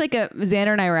fine. She's like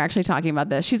Xander and I were actually talking about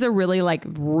this. She's a really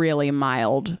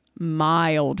mild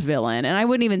villain. And I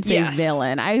wouldn't even say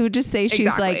villain. I would just say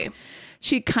she's like,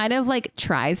 she kind of like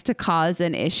tries to cause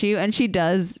an issue, and she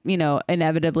does,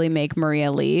 inevitably make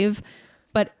Maria leave.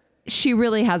 But she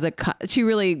really has she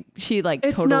like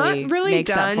it's totally not really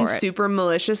makes done up for it. Super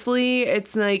maliciously.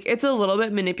 It's like, it's a little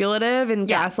bit manipulative and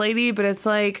gaslighty, but it's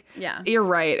like, you're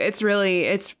right. It's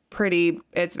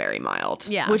very mild,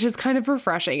 which is kind of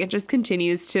refreshing. It just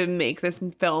continues to make this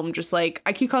film just like,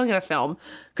 I keep calling it a film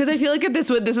because I feel like this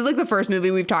is like the first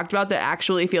movie we've talked about that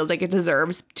actually feels like it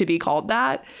deserves to be called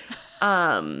that.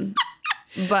 But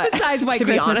besides White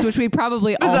Christmas, which we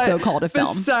probably also called a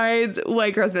film. Besides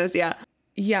White Christmas,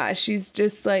 yeah, she's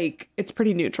just like, it's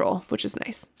pretty neutral, which is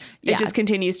nice. It just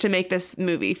continues to make this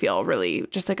movie feel really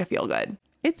just like a feel good.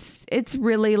 It's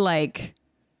really like,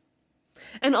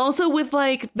 and also with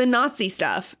like the Nazi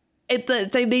stuff,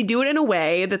 they do it in a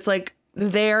way that's like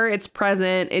it's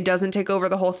present. It doesn't take over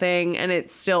the whole thing, and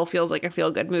it still feels like a feel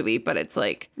good movie, but it's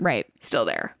like still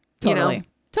there. Totally.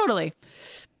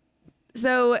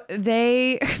 So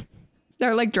they're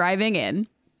like driving in,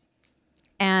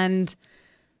 and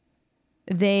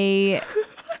they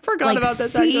I forgot about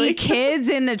this. See kids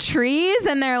in the trees,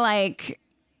 and they're like,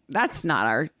 "That's not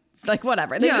our like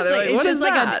whatever." It's just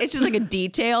like a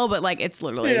detail, but like it's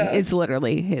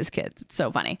literally his kids. It's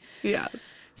so funny. Yeah.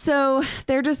 So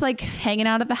they're just like hanging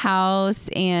out at the house,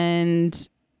 and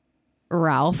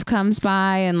Ralph comes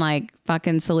by and like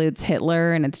fucking salutes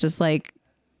Hitler, and it's just like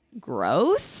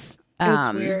gross.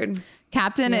 It's weird.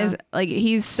 Captain is like,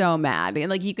 he's so mad, and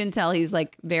like you can tell he's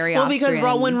like very Austrian.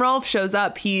 Because when Rolf shows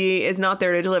up, he is not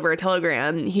there to deliver a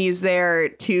telegram. He's there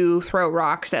to throw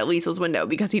rocks at Liesel's window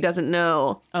because he doesn't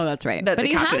know. Oh, that's right. But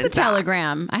he has a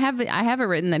telegram. I have it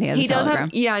written that he has a telegram.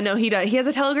 He does. He has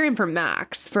a telegram for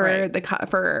Max,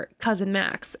 for cousin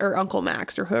Max or Uncle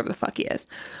Max or whoever the fuck he is.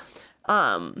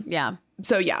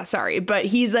 So yeah, sorry, but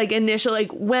he's like initially,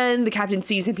 like when the captain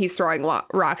sees him, he's throwing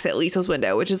rocks at Lisa's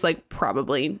window, which is like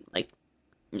probably like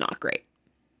not great.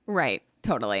 Right.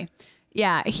 Totally.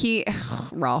 Yeah.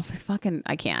 Rolf is fucking,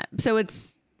 I can't. So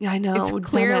Yeah, I know.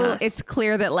 It's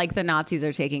clear that like the Nazis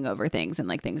are taking over things and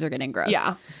like things are getting gross.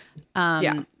 Yeah.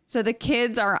 Yeah. So the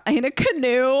kids are in a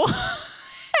canoe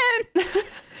and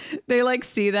they like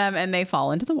see them and they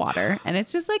fall into the water and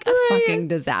it's just like a fucking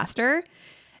disaster.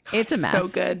 It's a mess. So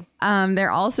good. They're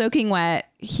all soaking wet.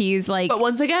 He's like, But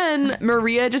once again,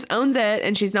 Maria just owns it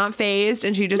and she's not phased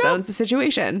and she just owns the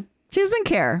situation. she doesn't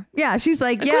care. Yeah. She's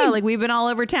like, yeah, like we've been all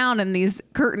over town in these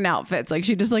curtain outfits. Like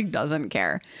she just like doesn't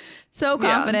care. So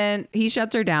confident. He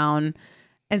shuts her down.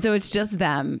 And so it's just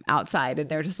them outside and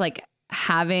they're just like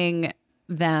having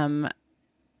them.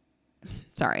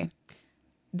 Sorry.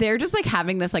 They're just like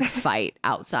having this like fight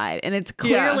outside. And it's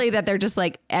clearly that they're just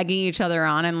like egging each other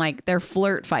on and like they're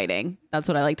flirt fighting. That's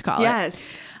what I like to call it.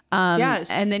 Yes.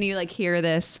 And then you like hear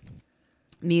this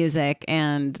music.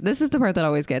 And this is the part that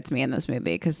always gets me in this movie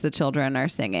because the children are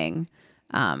singing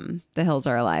The Hills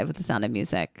Are Alive with the Sound of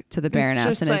Music to the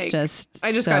Baroness. And like, it's just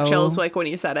I just got chills like when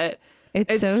you said it.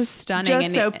 It's so stunning.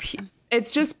 Just and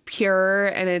it's just pure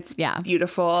and it's Yeah.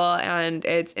 beautiful and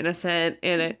it's innocent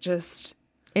and it just...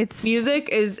 it's Music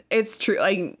is, it's true.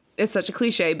 Like, it's such a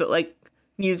cliche, but like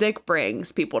music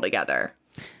brings people together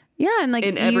yeah. And like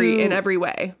in every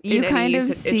way. You In kind any- of it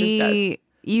just does. see,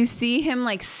 you see him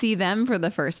like see them for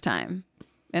the first time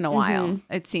in a while.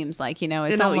 It seems like,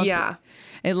 it's almost,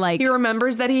 it like, He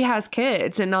remembers that he has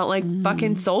kids and not like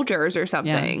fucking soldiers or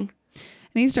something. and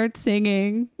he starts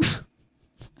singing.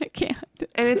 I can't.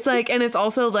 And it's like, and it's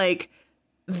also like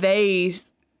they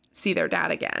see their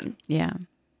dad again. Yeah.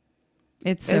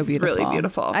 It's so beautiful. Really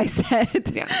beautiful. I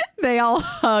said, they all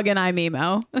hug and I'm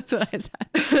emo. That's what I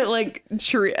said. Like,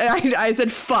 true. I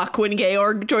said, fuck, when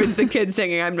Georg joins the kids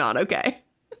singing, I'm not okay.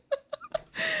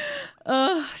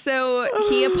 So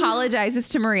he apologizes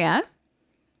to Maria,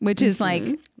 which is like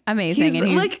amazing. He's and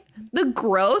he's like, the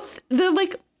growth,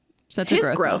 such a his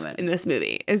growth moment. in this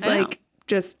movie is I know. like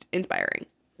just inspiring.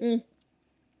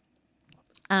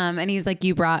 And he's like,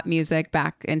 you brought music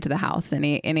back into the house, and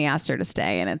he asked her to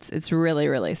stay, and it's really,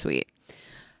 really sweet.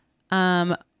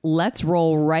 Let's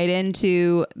roll right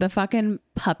into the fucking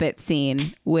puppet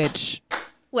scene, which,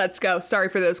 Let's go. Sorry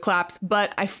for those claps,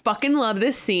 but I fucking love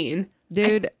this scene.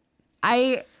 dude,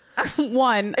 I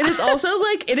And it's also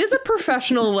like, it is a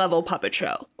professional level puppet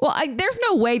show. well, there's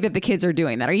no way that the kids are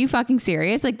doing that. Are you fucking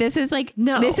serious? Like this is like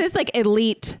this is like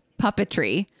elite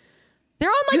puppetry. They're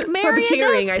on like marionettes.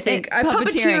 Puppeteering, I think.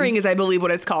 Puppeteering is, I believe,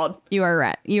 what it's called. You are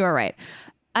right. You are right.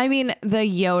 I mean, the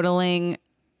yodeling.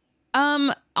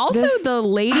 Also, the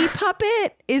lady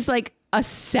puppet is like a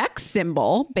sex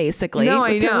symbol, basically. No,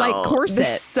 I with their, know. like corset.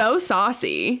 They're so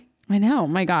saucy. I know.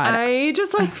 My God. I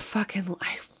just like fucking,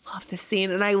 I love this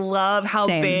scene. And I love how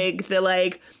Same. big the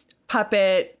like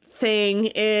puppet thing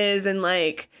is. And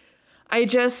like, I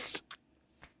just...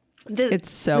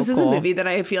 It's so This is a cool. movie that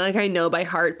I feel like I know by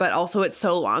heart, but also it's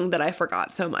so long that I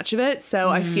forgot so much of it. So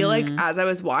I feel like as I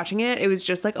was watching it, it was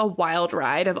just like a wild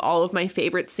ride of all of my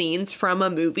favorite scenes from a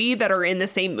movie that are in the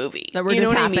same movie. that were You know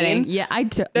just what happening. I mean? Yeah,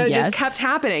 That yes. just kept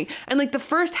happening. And like the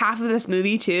first half of this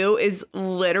movie too is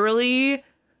literally,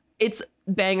 it's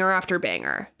banger after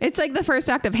banger. It's like the first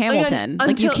act of Hamilton.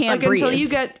 Like, you can't breathe.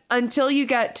 Until you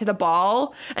get to the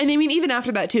ball. And I mean, even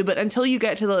after that too, but until you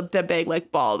get to the big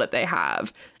like ball that they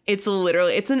have, it's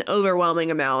literally, it's an overwhelming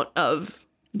amount of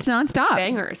It's nonstop.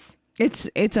 bangers. It's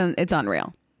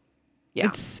unreal.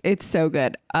 Yeah. It's so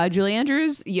good. Julie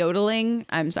Andrews yodeling.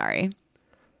 I'm sorry.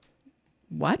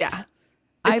 What? Yeah.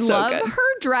 I It's so love good.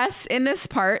 her dress in this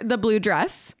part, the blue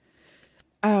dress.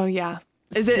 Oh yeah.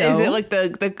 Is So- it like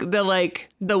the like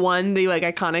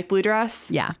iconic blue dress?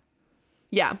 Yeah.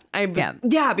 Yeah.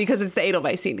 Yeah, because it's the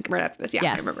Edelweiss scene right after this. Yeah,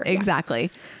 Yes, I remember. Yeah.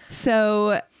 exactly.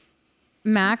 So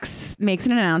Max makes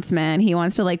an announcement. He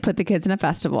wants to like put the kids in a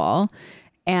festival,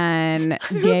 and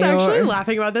I was actually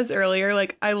laughing about this earlier.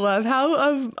 Like, I love how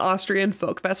of Austrian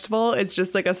folk festival is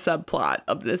just like a subplot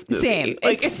of this movie. same.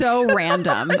 Like, It's so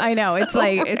random. I know. It's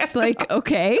like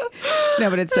okay, no,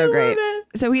 but it's so great. it.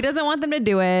 So he doesn't want them to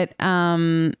do it.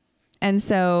 And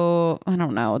so I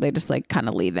don't know. They just like kind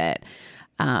of leave it.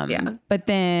 Yeah. But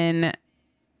then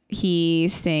he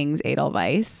sings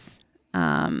Edelweiss.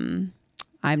 I'm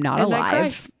not And I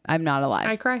alive. I'm not I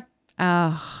alive. cry.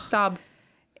 Oh, Sob.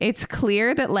 it's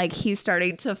clear that like he's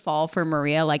starting to fall for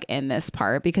Maria like in this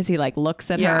part because he like looks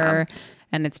at Yeah. her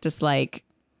and it's just like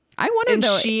I wonder And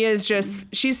though.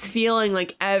 she's feeling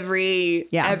like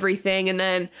everything. And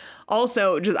then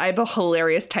also just I have a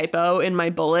hilarious typo in my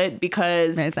bullet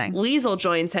because Amazing. Liesl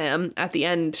joins him at the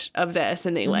end of this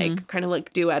and they like kind of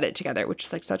like duet it together, which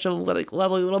is like such a like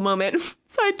lovely little moment.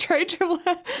 So I tried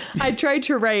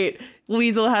to write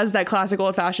Liesl has that classic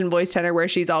old fashioned voice tenor where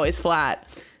she's always flat.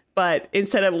 But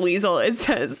instead of Liesl, it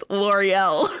says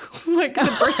L'Oreal, like the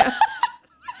brand.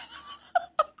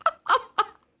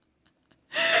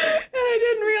 I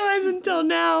didn't realize until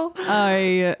now.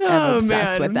 I am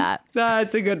obsessed with that.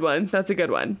 That's a good one.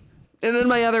 And then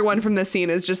my other one from this scene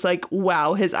is just like,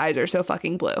 wow, his eyes are so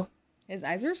fucking blue. His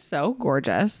eyes are so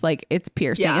gorgeous. Like, it's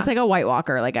piercing. Yeah. It's like a White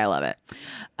Walker. Like, I love it.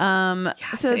 So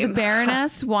same. the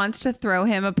Baroness wants to throw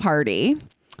him a party.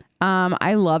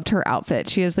 I loved her outfit.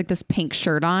 She has like this pink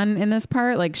shirt on in this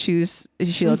part. Like, she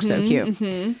looks so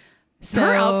cute.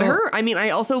 So I mean, I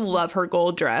also love her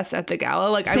gold dress at the gala.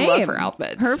 Like, same. I love her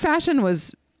outfits. Her fashion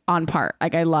was on part.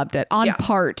 Like, I loved it. On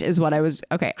part is what I was.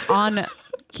 Okay. On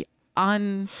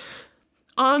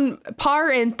par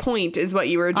and point is what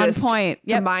you were just on point.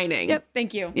 combining. Yep.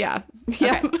 Thank you. Yeah.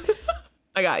 Yeah.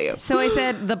 I got you. So I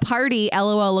said the party,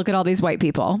 LOL, look at all these white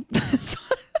people.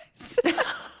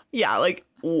 Yeah. Like,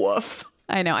 woof.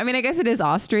 I know. I mean, I guess it is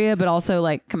Austria, but also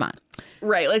like, come on.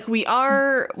 Right. Like we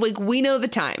know the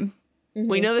time.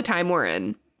 We know the time we're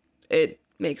in. It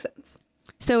makes sense.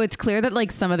 So it's clear that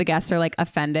like some of the guests are like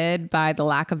offended by the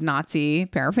lack of Nazi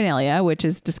paraphernalia, which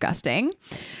is disgusting.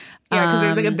 Yeah, because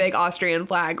there's like a big Austrian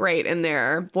flag right in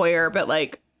their foyer, but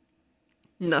like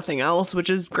nothing else, which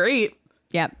is great.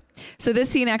 Yep. So this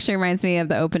scene actually reminds me of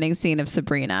the opening scene of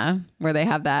Sabrina, where they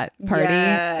have that party.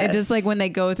 Yes. It just like when they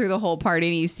go through the whole party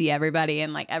and you see everybody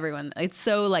and like everyone, it's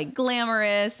so like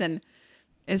glamorous and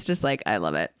it's just like, I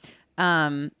love it.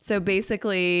 So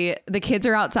basically the kids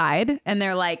are outside and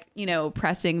they're like, you know,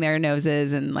 pressing their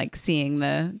noses and like seeing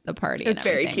the party. It's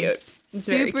very cute. It's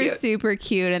super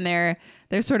cute. And they're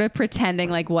sort of pretending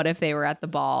like, what if they were at the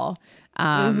ball?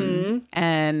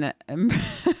 And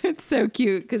it's so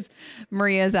cute because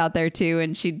Maria's out there too.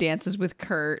 And she dances with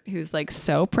Kurt, who's like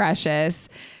so precious.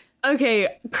 Okay.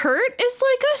 Kurt is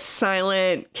like a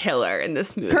silent killer in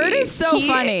this movie. Kurt is so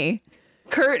funny.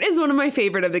 Kurt is one of my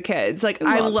favorite of the kids. Like,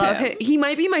 I love him. He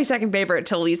might be my second favorite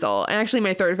to Liesl, and actually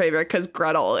my third favorite because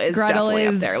Gretel is definitely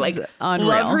up there. Like, unreal.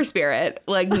 Love her spirit.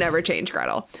 Like, never change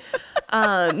Gretel.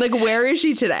 Like, where is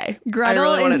she today?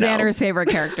 Gretel is Xander's favorite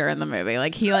character in the movie.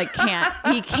 Like, he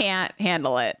can't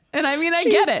handle it. And I mean, I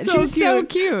get it. She's so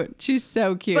cute. She's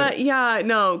so cute. But yeah,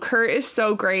 no, Kurt is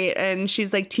so great, and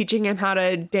she's like teaching him how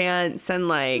to dance, and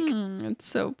like, it's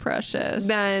so precious.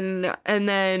 And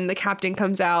then the captain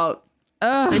comes out.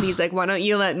 Ugh. And he's like, why don't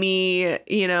you let me,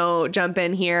 you know, jump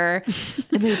in here?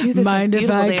 And they do this Mind like,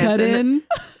 if I dance. cut in?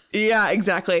 Yeah,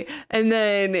 exactly. And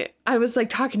then I was like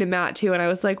talking to Matt too. And I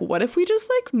was like, what if we just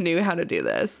like knew how to do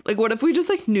this? Like, what if we just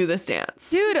like knew this dance?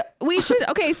 Dude, we should.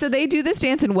 Okay, so they do this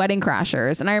dance in Wedding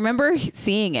Crashers. And I remember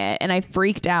seeing it and I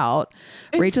freaked out.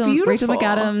 Rachel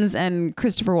McAdams and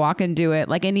Christopher Walken do it.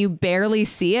 Like, and you barely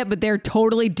see it, but they're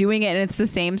totally doing it. And it's the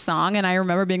same song. And I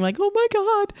remember being like, oh my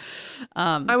God.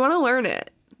 I want to learn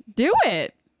it. Do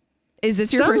it. Is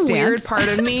this your first dance? Some weird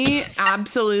part of me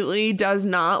absolutely does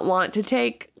not want to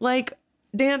take like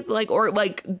dance, like, or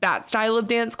like that style of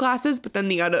dance classes. But then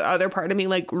the other part of me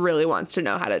like really wants to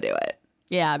know how to do it.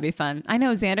 Yeah, it'd be fun. I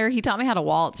know Xander, he taught me how to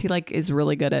waltz. He like is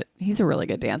really good at, he's a really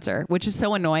good dancer, which is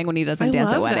so annoying when he doesn't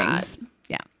dance at weddings. That.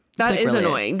 Yeah. That is really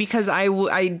annoying because I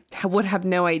would have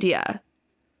no idea.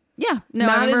 Yeah. No,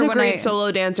 Matt is a great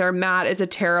solo dancer. Matt is a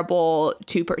terrible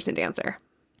 2-person dancer.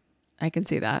 I can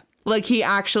see that. Like, he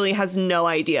actually has no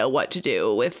idea what to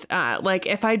do with, like,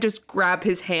 if I just grab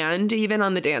his hand, even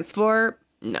on the dance floor,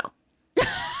 no.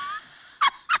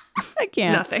 I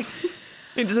can't. Nothing.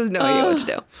 He just has no idea what to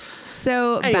do.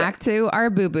 So, anyway. back to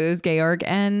our boo-boos, Georg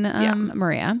and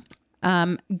Maria.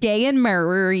 Gay and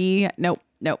Marie. Nope.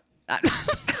 I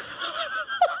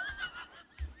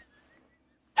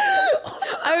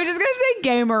was just going to say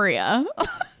Gay Maria.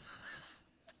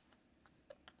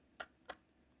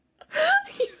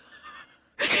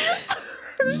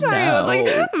 I'm sorry. No. I was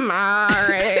like,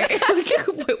 Mari.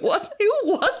 Wait, what? Who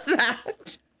was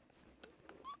that?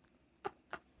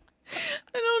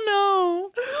 I don't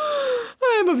know.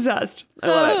 I'm obsessed. I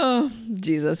love it.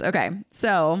 Jesus. Okay.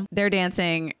 So they're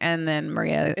dancing and then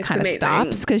Maria kind of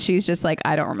stops because she's just like,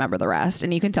 I don't remember the rest.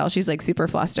 And you can tell she's like super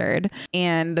flustered.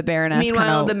 And the Baroness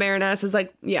Meanwhile, the Baroness is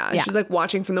like, she's like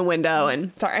watching from the window.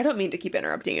 And sorry, I don't mean to keep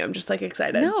interrupting you. I'm just like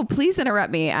excited. No, please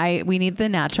interrupt me. We need the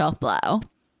natural flow.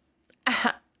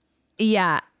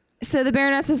 Yeah. So the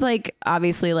Baroness is like,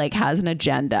 obviously like has an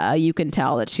agenda. You can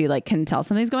tell that she like can tell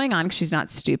something's going on because she's not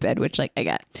stupid, which like I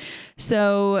get.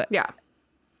 So Yeah.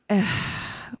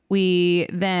 She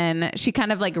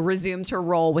kind of like resumes her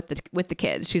role with the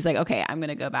kids. She's like, okay, I'm going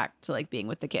to go back to like being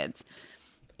with the kids.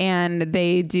 And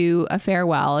they do a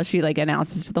farewell. She like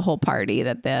announces to the whole party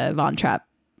that the Von Trapp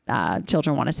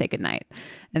children want to say goodnight.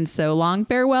 And so long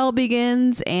farewell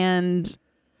begins, and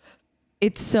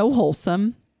it's so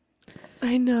wholesome.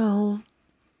 I know.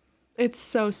 It's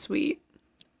so sweet.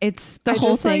 It's the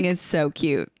whole thing is so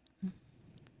cute.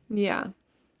 Yeah.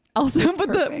 Also, It's but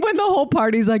perfect. when the whole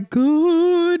party's like,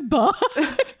 goodbye.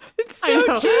 It's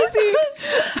so cheesy.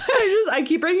 I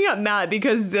keep bringing up Matt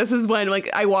because this is when like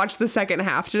I watched the second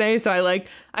half today. So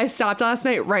I stopped last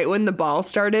night right when the ball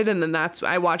started, and then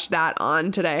I watched that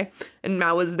on today. And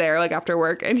Matt was there like after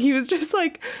work, and he was just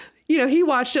like, you know, he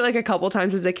watched it like a couple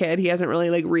times as a kid. He hasn't really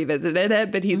like revisited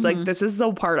it, but he's like, this is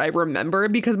the part I remember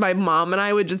because my mom and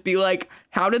I would just be like,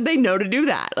 how did they know to do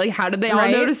that? Like, how did they all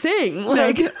know to sing?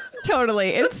 Like, totally.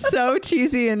 It's so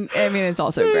cheesy, and I mean, it's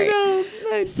also great.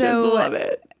 I just love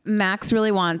it. Max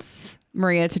really wants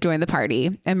Maria to join the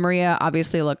party, and Maria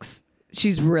obviously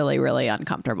she's really, really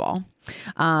uncomfortable.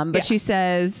 But she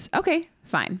says, okay,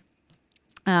 fine.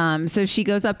 So she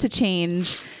goes up to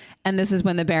change, and this is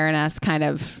when the Baroness kind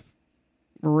of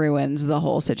ruins the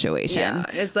whole situation. Yeah,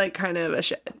 it's like kind of a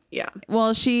shit. Yeah.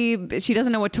 Well, she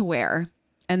doesn't know what to wear,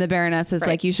 and the Baroness is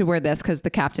like, you should wear this because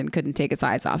the captain couldn't take his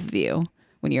eyes off of you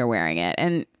when you're wearing it.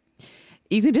 And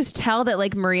you can just tell that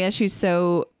like Maria, she's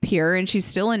so pure, and she's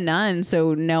still a nun.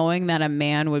 So knowing that a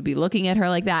man would be looking at her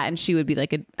like that, and she would be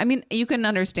like, you can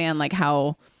understand like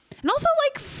how, and also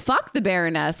like, fuck the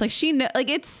Baroness. Like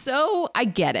it's so, I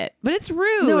get it, but it's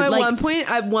rude. No, at like,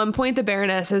 one point, the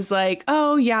Baroness is like,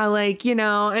 oh yeah, like, you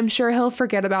know, I'm sure he'll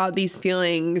forget about these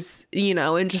feelings, you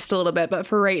know, in just a little bit. But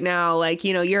for right now, like,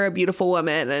 you know, you're a beautiful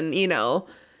woman, and, you know,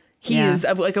 he's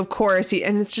like, of course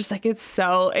and it's just like,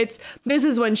 this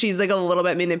is when she's like a little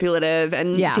bit manipulative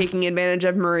and taking advantage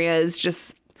of Maria's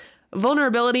just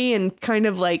vulnerability and kind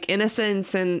of like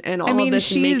innocence and all of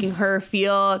this, and making her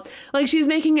feel like she's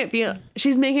making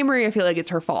Maria feel like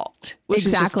it's her fault. Which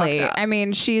exactly. Is just fucked up. I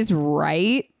mean, she's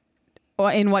right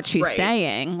in what she's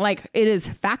saying. Like, it is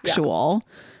factual,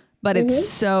 but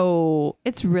it's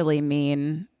really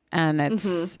mean.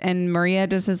 And and Maria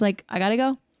just is like, I gotta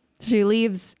go. She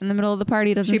leaves in the middle of the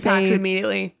party. Doesn't she packs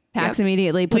immediately. Packs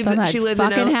immediately. Puts on that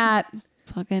fucking hat.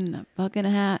 Fucking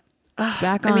hat. It's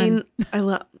back on. I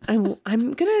mean,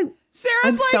 I'm gonna.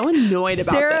 I'm so annoyed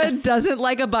about Sarah this. doesn't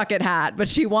like a bucket hat, but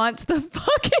she wants the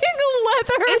fucking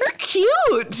leather. It's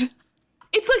cute.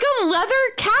 It's like a leather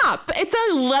cap. It's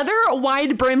a leather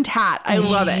wide brimmed hat. I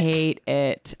love it. I hate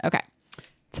it. Okay.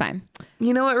 It's fine.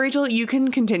 You know what, Rachel? You can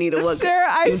continue to look. Sarah,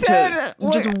 I said,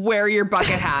 just wear your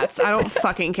bucket hats. I don't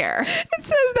fucking care. It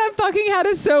says that fucking hat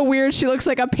is so weird. She looks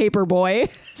like a paper boy.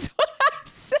 That's what I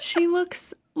said. She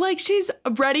looks like she's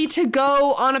ready to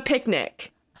go on a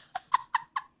picnic.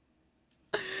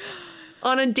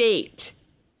 On a date.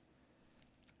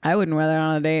 I wouldn't wear that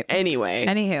on a date. Anyway.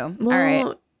 Anywho. Well, all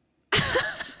right.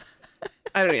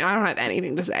 I don't have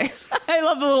anything to say. I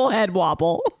love the little head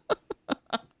wobble.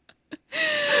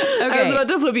 Okay. I was about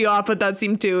to flip you off, but that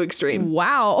seemed too extreme.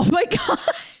 Wow. Oh my God.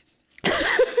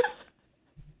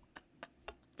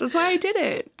 That's why I did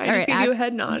it. I just gave you a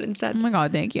head nod instead. Oh my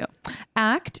God, thank you.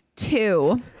 Act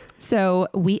 2. So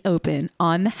we open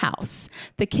on the house.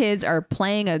 The kids are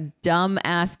playing a dumb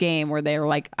ass game where they're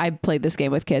like, I played this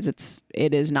game with kids.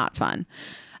 It is not fun.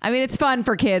 I mean, it's fun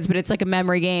for kids, but it's like a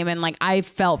memory game. And like, I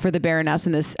felt for the Baroness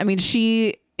in this. I mean,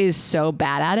 she is so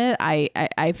bad at it.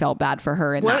 I felt bad for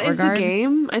her in that regard. What is the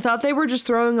game? I thought they were just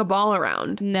throwing a ball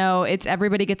around. No, it's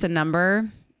everybody gets a number.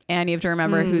 And you have to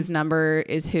remember whose number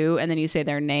is who, and then you say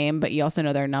their name, but you also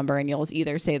know their number, and you'll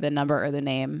either say the number or the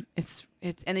name. It's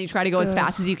and then you try to go as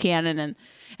fast as you can, and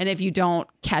if you don't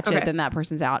catch it, then that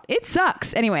person's out. It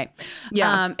sucks. Anyway,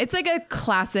 it's like a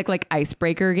classic like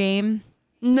icebreaker game.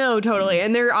 No, totally.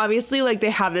 And they're obviously like, they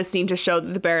have this scene to show that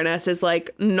the Baroness is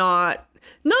like not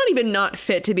even not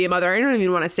fit to be a mother. I don't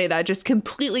even want to say that. Just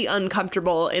completely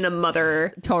uncomfortable in a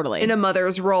mother. Totally. In a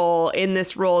mother's role, in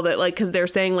this role that like, because they're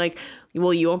saying like,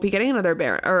 well, you won't be getting another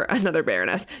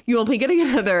Baroness. You won't be getting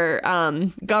another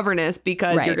governess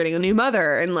because you're getting a new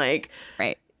mother. And like,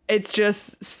 it's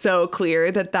just so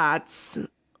clear that that's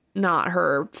not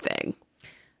her thing.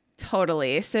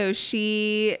 Totally. So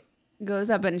she goes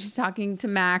up and she's talking to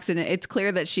Max, and it's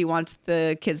clear that she wants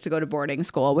the kids to go to boarding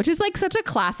school, which is like such a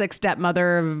classic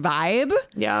stepmother vibe.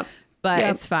 Yeah. But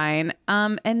it's fine.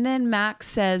 And then Max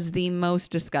says the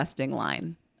most disgusting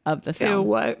line of the film. Ew,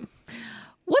 what?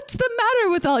 What's the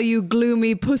matter with all you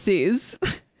gloomy pussies?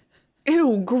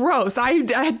 Ew, gross. I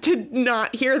did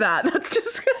not hear that. That's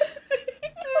disgusting.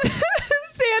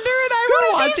 Xander and I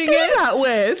were watching Who does he say it. that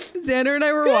with? Xander and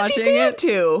I were Who does he watching say it.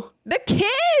 to? The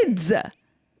kids.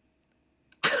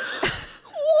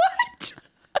 What?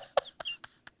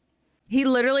 He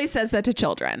literally says that to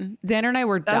children. Xander and I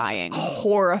were That's dying.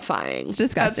 horrifying. It's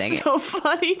disgusting. That's so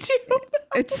funny too.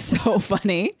 It's so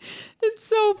funny. It's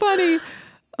so funny.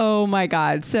 Oh my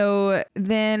God. So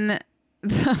then,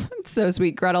 it's so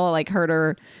sweet. Gretel like hurt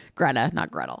her, Greta, not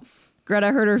Gretel.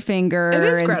 Greta hurt her finger. It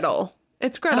is and- Gretel.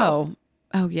 It's Gretel.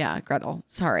 Oh yeah, Gretel.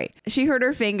 Sorry. She hurt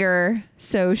her finger.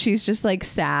 So she's just like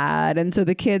sad. And so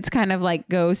the kids kind of like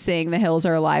go sing The Hills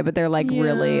Are Alive, but they're like,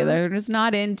 really, they're just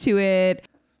not into it.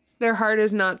 Their heart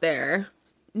is not there.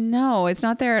 No, it's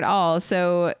not there at all.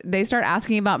 So they start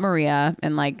asking about Maria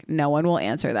and like no one will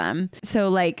answer them. So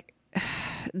like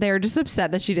they're just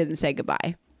upset that she didn't say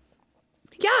goodbye.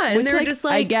 Yeah, and Which, they're like, just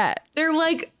like, I get.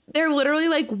 they're literally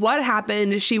like, what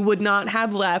happened? She would not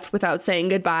have left without saying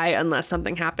goodbye unless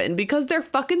something happened, because they're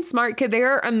fucking smart kids. They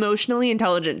are emotionally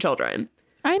intelligent children.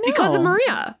 I know. Because of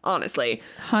Maria, honestly.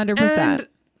 100%.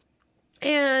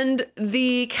 And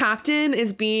the captain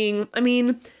is being, I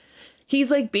mean, he's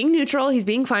like being neutral. He's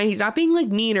being fine. He's not being like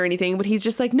mean or anything, but he's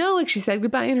just like, no, like she said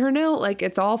goodbye in her note. Like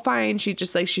it's all fine. She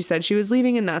just like, she said she was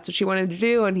leaving and that's what she wanted to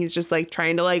do. And he's just like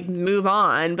trying to like move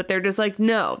on. But they're just like,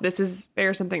 no, there's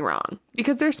something wrong,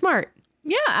 because they're smart.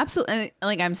 Yeah, absolutely. And,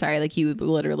 like, I'm sorry, like you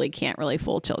literally can't really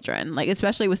fool children. Like,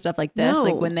 especially with stuff like this, No.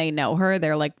 like when they know her,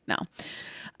 they're like, no.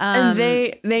 And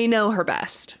they know her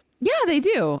best. Yeah, they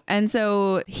do. And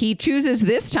so he chooses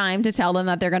this time to tell them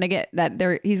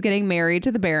that he's getting married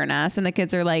to the Baroness, and the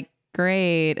kids are like,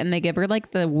 great. And they give her like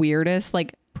the weirdest,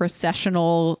 like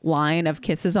processional line of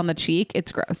kisses on the cheek.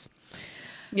 It's gross.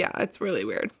 Yeah, it's really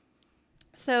weird.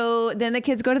 So then the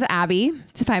kids go to the Abbey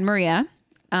to find Maria.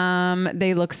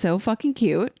 They look so fucking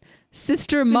cute.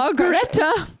 Sister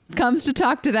Margareta comes to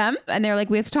talk to them, and they're like,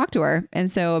 we have to talk to her.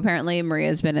 And so apparently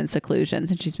Maria's been in seclusion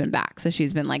since she's been back. So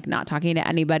she's been like not talking to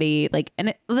anybody. Like,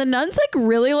 and the nuns like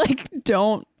really like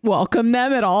don't welcome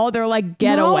them at all. They're like,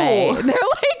 get No. away.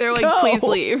 They're like, "Go." please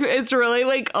leave. It's really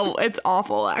like, oh, it's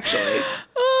awful actually.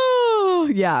 Oh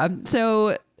yeah.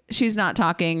 So she's not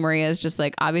talking. Maria's just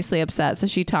like obviously upset. So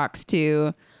she talks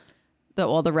to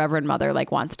the Reverend Mother,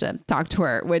 like wants to talk to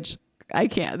her, which I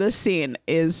can't. This scene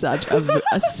is such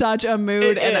a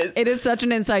mood. It is such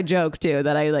an inside joke too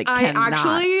that I like cannot. I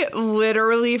actually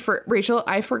literally, for Rachel,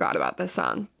 I forgot about this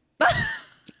song.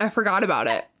 I forgot about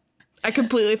it. I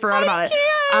completely forgot about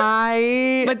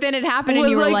it. But then it happened and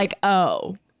you were like,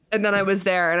 oh. And then I was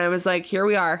there and I was like, here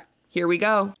we are. Here we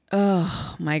go.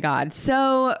 Oh my God.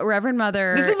 So Reverend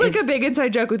Mother. This is like a big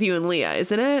inside joke with you and Leah,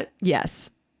 isn't it? Yes.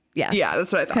 Yes. Yeah,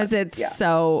 that's what I thought. Because it's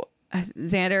so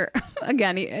Xander,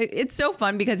 again, it's so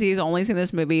fun because he's only seen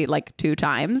this movie like 2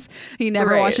 times. He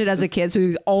never watched it as a kid, so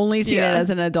he's only seen it as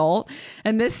an adult.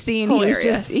 And this scene,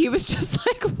 he was just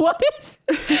like, what is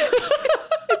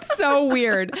it's so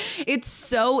weird. It's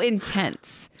so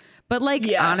intense. But like,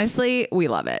 honestly, we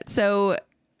love it. So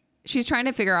she's trying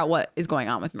to figure out what is going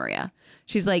on with Maria.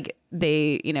 She's like,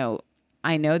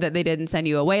 I know that they didn't send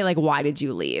you away. Like, why did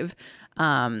you leave?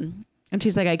 And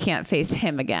she's like, I can't face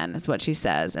him again, is what she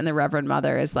says. And the Reverend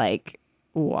Mother is like,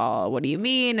 well, what do you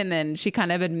mean? And then she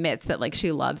kind of admits that like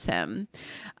she loves him.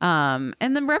 And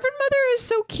the Reverend Mother is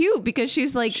so cute because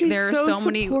she's like, there's so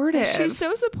many. She's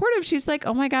so supportive. She's like,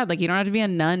 oh my God, like you don't have to be a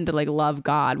nun to like love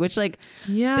God, which like,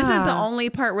 this is the only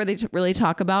part where they really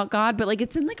talk about God, but like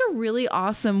it's in like a really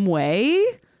awesome way.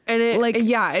 And it like,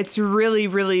 it's really,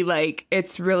 really like,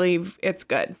 it's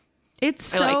good. It's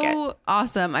so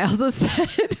awesome. I also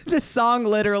said this song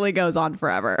literally goes on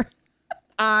forever.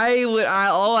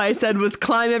 All I said was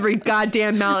climb every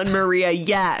goddamn mountain, Maria.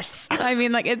 Yes. I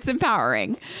mean, like it's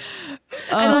empowering.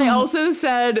 And I also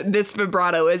said this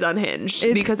vibrato is unhinged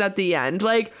because at the end,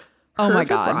 like, oh my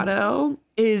God, vibrato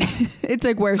is it's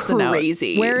like, where's the note?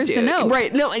 Crazy. Where's the note?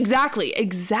 Right. No, exactly.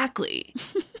 And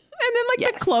then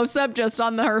like the close up just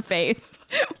on her face.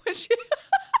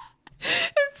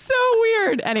 It's so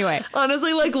weird. Anyway,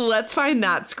 honestly, like let's find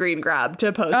that screen grab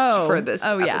to post for this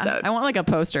episode. I want like a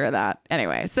poster of that.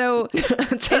 Anyway, so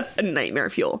it's a nightmare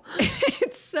fuel.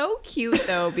 It's so cute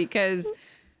though because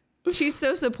she's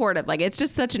so supportive. Like it's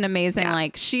just such an amazing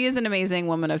like she is an amazing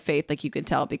woman of faith. Like you could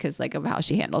tell because like of how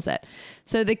she handles it.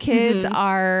 So the kids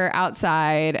are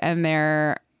outside and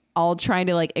they're all trying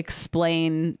to like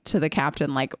explain to the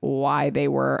captain like why they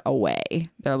were away.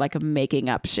 They're like making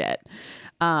up shit.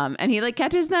 And he like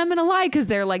catches them in a lie because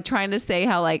they're like trying to say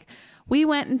how like, we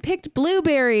went and picked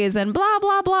blueberries and blah,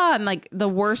 blah, blah. And like the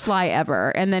worst lie ever.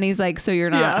 And then he's like, so you're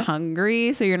not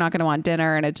hungry. So you're not going to want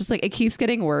dinner. And it just like, it keeps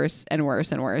getting worse and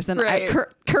worse and worse. And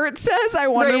Kurt says, I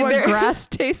wonder what grass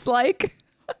tastes like.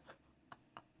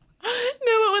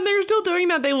 No, but when they're still doing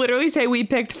that, they literally say we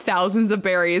picked thousands of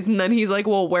berries. And then he's like,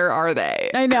 well, where are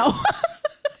they? I know.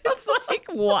 It's like,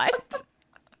 what?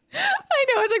 I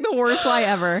know. It's like the worst lie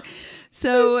ever.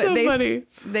 So,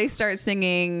 they start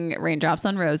singing Raindrops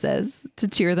on Roses to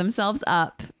cheer themselves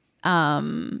up.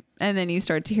 And then you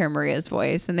start to hear Maria's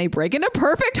voice and they break into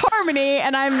perfect harmony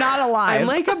and I'm not alive.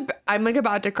 I'm like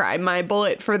about to cry. My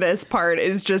bullet for this part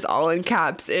is just all in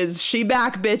caps is she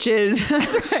back, bitches.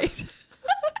 That's right.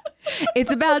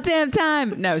 It's about damn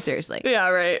time. No, seriously. Yeah,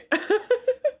 right.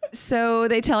 So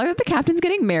they tell her that the captain's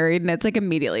getting married and it's like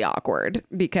immediately awkward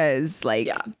because like,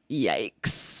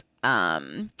 yikes.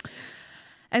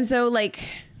 And so like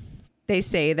they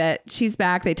say that she's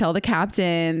back. They tell the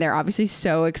captain. They're obviously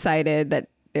so excited that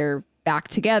they're back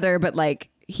together, but like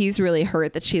he's really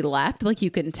hurt that she left. Like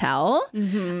you can tell.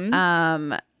 Mm-hmm.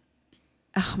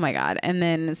 Oh my God. And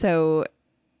then so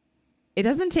it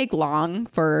doesn't take long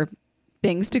for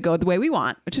things to go the way we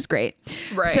want, which is great.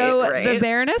 Right. So the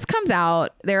Baroness comes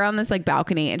out. They're on this like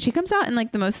balcony and she comes out in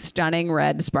like the most stunning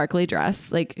red sparkly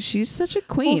dress. Like she's such a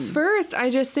queen. Well, first, I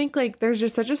just think like there's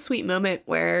just such a sweet moment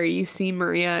where you see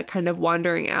Maria kind of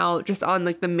wandering out just on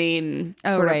like the main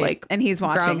sort of like and he's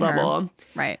watching ground level.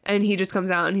 Right. And he just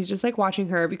comes out and he's just like watching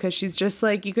her because she's just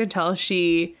like, you can tell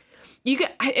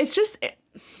it's just...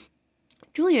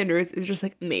 Julie Andrews is just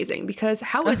like amazing because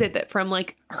how is it that from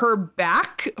like her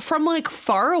back from like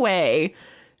far away,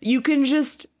 you can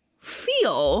just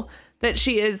feel that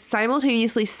she is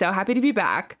simultaneously so happy to be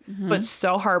back, but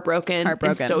so heartbroken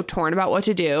and so torn about what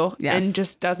to do and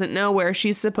just doesn't know where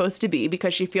she's supposed to be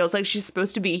because she feels like she's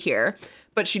supposed to be here,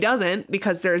 but she doesn't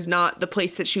because there's not the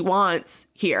place that she wants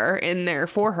here in there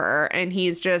for her. And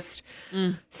he's just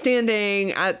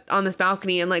standing on this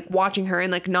balcony and like watching her in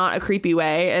like not a creepy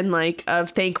way and like of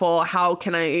thankful, how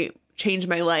can I change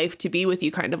my life to be with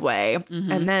you kind of way.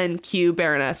 And then cue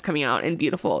Baroness coming out in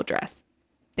beautiful dress.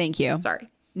 Thank you. Sorry.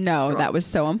 No, that was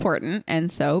so important and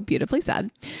so beautifully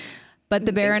said. But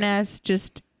the Baroness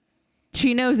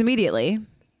she knows immediately.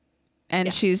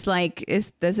 And she's like,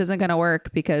 this isn't going to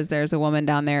work because there's a woman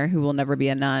down there who will never be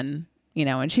a nun, you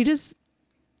know, and this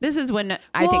is when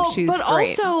I think she's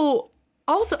great.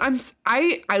 Also,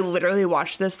 I literally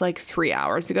watched this like 3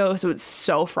 hours ago, so it's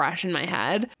so fresh in my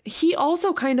head. He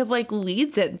also kind of like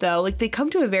leads it though. Like they come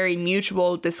to a very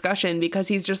mutual discussion because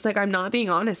he's just like, I'm not being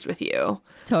honest with you.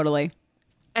 Totally.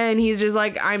 And he's just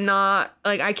like, I'm not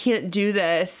like, I can't do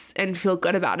this and feel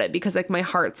good about it because like my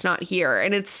heart's not here.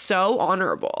 And it's so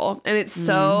honorable and it's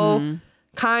so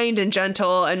kind and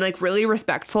gentle and like really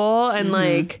respectful. And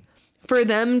like for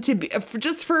them to be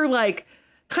just for like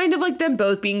kind of like them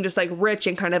both being just like rich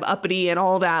and kind of uppity and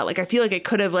all that. Like I feel like it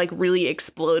could have like really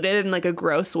exploded in like a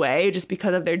gross way just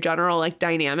because of their general like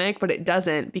dynamic, but it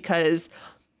doesn't because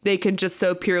they can just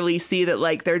so purely see that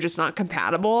like they're just not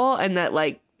compatible and that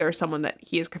like there's someone that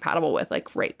he is compatible with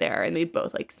like right there and they've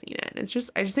both like seen it. And it's just,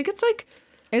 I just think it's like,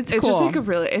 it's cool. Just like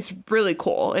it's really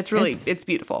cool. It's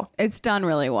beautiful. It's done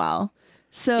really well.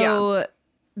 So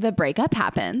the breakup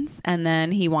happens and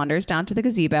then he wanders down to the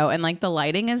gazebo and like the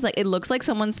lighting is like, it looks like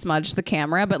someone smudged the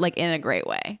camera, but like in a great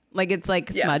way. Like it's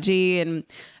like smudgy and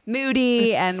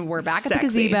moody and we're back at the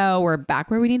gazebo. We're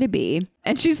back where we need to be.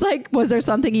 And she's like, was there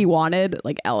something you wanted?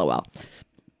 Like LOL.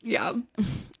 Yeah.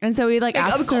 And so he like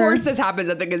asks of course this happens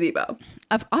at the gazebo.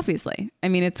 Obviously. I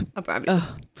mean, it's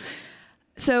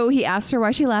so he asked her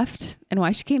why she left and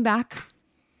why she came back.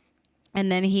 And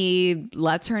then he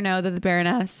lets her know that the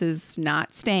Baroness is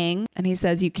not staying. And he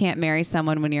says, you can't marry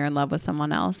someone when you're in love with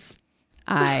someone else.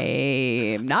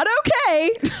 I'm not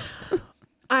okay.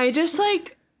 I just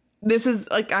like, this is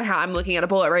like, I'm looking at a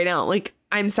bullet right now. Like,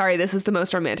 I'm sorry. This is the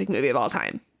most romantic movie of all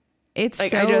time. It's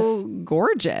like, so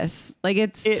gorgeous. Like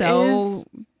it's so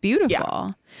beautiful.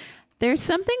 Yeah. There's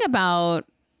something about,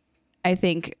 I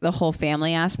think, the whole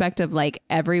family aspect of like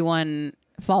everyone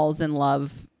falls in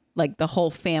love. Like the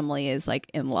whole family is like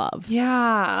in love.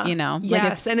 Yeah. You know?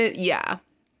 Yes. Like and it, yeah.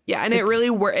 And it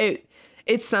really,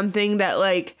 it's something that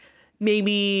like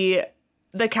maybe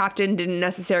the captain didn't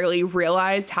necessarily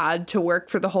realize had to work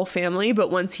for the whole family.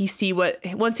 But once he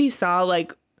saw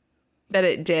like that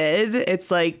it did,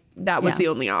 it's like that was the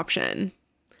only option.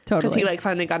 Totally. Because he like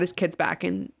finally got his kids back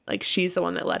and like she's the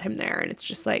one that led him there. And it's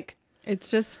just like,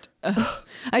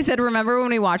 I said, remember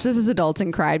when we watched this as adults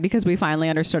and cried because we finally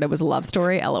understood it was a love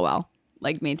story? LOL.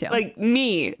 Like me too. Like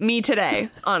me today,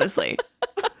 honestly.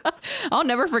 I'll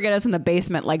never forget us in the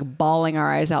basement, like bawling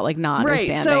our eyes out, like not Right.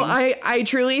 understanding. So I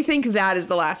truly think that is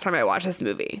the last time I watched this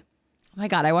movie. Oh my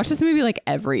God, I watch this movie like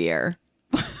every year.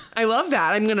 I love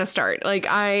that. I'm gonna start.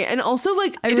 And also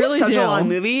like I it really is such do. a long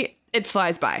movie. It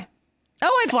flies by.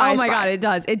 Oh Flies my by. God, it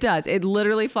does. It does. It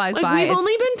literally flies Like by. we've It's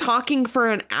only been talking for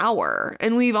an hour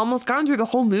and we've almost gone through the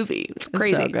whole movie. It's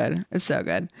crazy. so good. It's so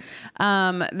good.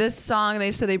 This song,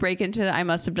 they break into I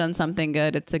Must Have Done Something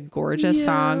Good. It's a gorgeous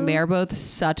song. They are both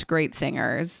such great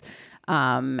singers.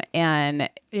 And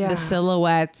the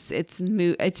silhouettes,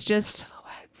 it's just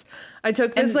I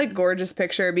took this like gorgeous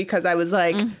picture because I was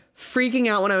like freaking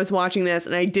out when I was watching this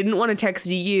and I didn't want to text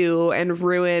you and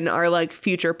ruin our like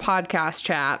future podcast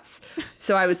chats.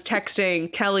 So I was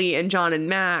texting Kelly and John and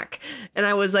Mac and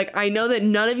I was like, I know that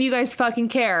none of you guys fucking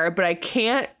care, but I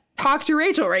can't talk to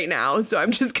Rachel right now. So I'm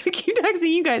just going to keep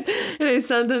texting you guys. And I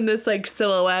sent them this like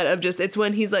silhouette of just, it's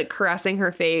when he's like caressing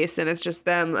her face and it's just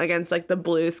them against like the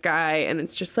blue sky. And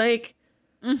it's just like,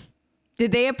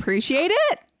 Did they appreciate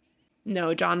it?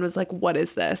 no, John was like, what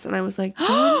is this? And I was like,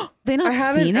 John, They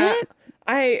not seen it?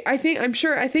 I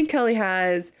think Kelly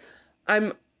has.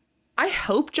 I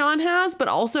hope John has, but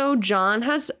also John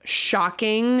has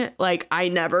shocking like I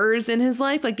nevers in his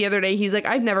life. Like the other day, he's like,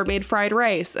 I've never made fried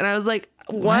rice. And I was like,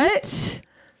 what?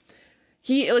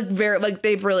 He like very like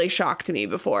they've really shocked me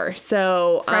before.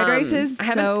 So Fried rice is I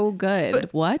haven't- so good.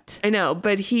 What? I know,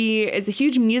 but he is a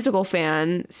huge musical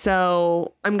fan.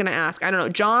 So I'm going to ask, I don't know,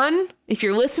 John, if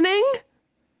you're listening,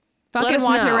 let Fucking us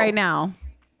watch it know. right now.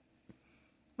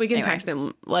 we can Anyway. text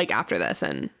him like after this.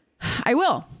 And I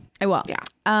will.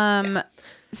 yeah.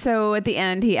 So at the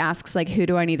end, he asks like, who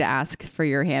do I need to ask for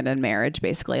your hand in marriage?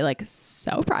 Basically, like,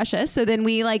 so precious. So then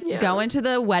we like go into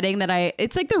the wedding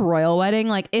it's like the royal wedding.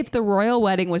 Like if the royal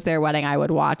wedding was their wedding, I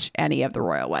would watch any of the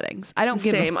royal weddings. I don't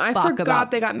give Same. a I fuck forgot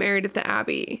about. they got married at the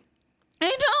Abbey. I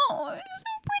know. It's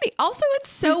so pretty. Also, it's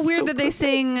so It's weird so that they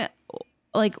sing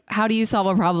like, how do you solve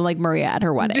a problem like Maria at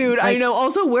her wedding? Dude, Like, I know.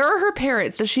 Also, where are her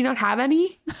parents? Does she not have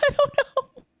any?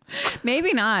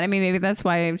 Maybe not. I mean, maybe that's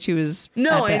why she was.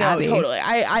 No, at the I know. Abbey. Totally.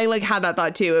 I like had that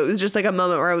thought too. It was just like a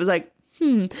moment where I was like,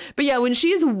 But yeah, when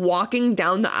she's walking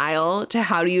down the aisle to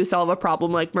how do you solve a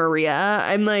problem like Maria,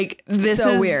 I'm like, this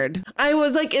So is weird. I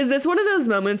was like, is this one of those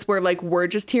moments where like we're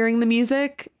just hearing the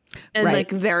music and Right. like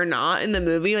they're not in the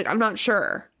movie? Like, I'm not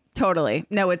sure. Totally.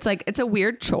 No, it's like, it's a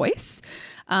weird choice.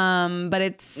 But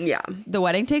it's, the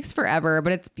wedding takes forever,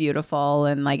 but it's beautiful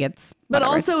and like it's, But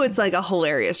whatever. also it's like a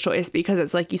hilarious choice because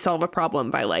it's like you solve a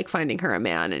problem by like finding her a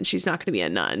man and she's not going to be a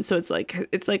nun. So it's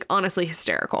like honestly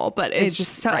hysterical, but it's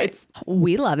just so right. it's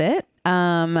We love it.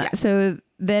 So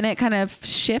then it kind of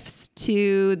shifts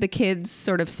to the kids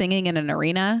sort of singing in an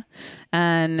arena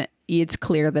and it's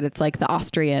clear that it's like the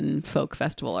Austrian folk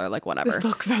festival or like whatever.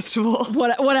 folk festival.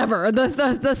 Whatever.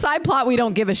 The side plot we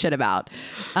don't give a shit about.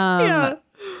 Yeah.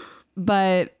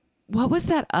 But what was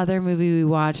that other movie we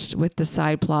watched with the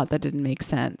side plot that didn't make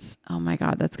sense? Oh my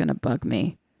God, that's going to bug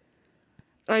me.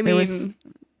 I There mean,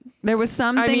 was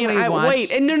something we watched.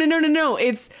 wait, and no.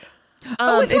 It's it's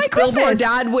White Billboard Christmas.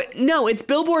 Dad. It's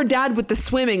Billboard Dad with the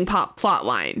swimming plot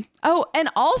line. Oh, and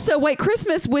also White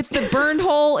Christmas with the burned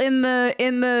hole in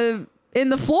the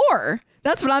floor.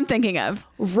 That's what I'm thinking of.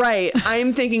 Right.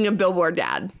 I'm thinking of Billboard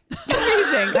Dad.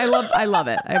 Amazing. I love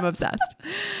it. I'm obsessed.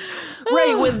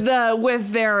 Right, with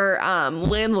their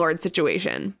landlord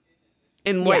situation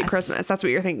in White Yes. Christmas. That's what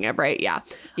you're thinking of, right? Yeah.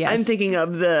 Yes. I'm thinking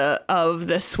of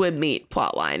the swim meet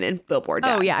plot line in Billboard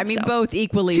Dad. Oh yeah, I mean So, both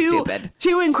equally stupid.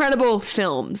 two incredible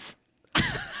films.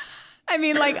 I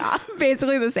mean like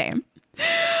basically the same.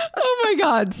 Oh my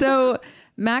God. So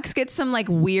Max gets some like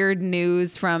weird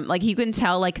news from like you can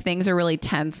tell like things are really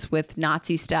tense with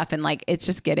Nazi stuff and like it's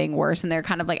just getting worse and they're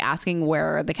kind of like asking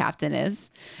where the captain is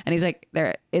and he's like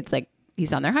it's like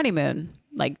he's on their honeymoon,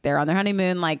 like they're on their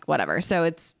honeymoon, like whatever. So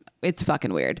it's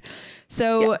fucking weird.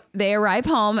 So they arrive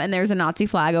home and there's a Nazi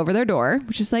flag over their door,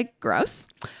 which is like gross.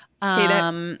 Hate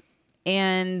it.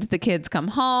 And the kids come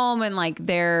home and like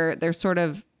they're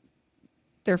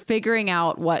figuring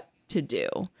out what to do.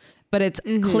 But it's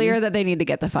clear that they need to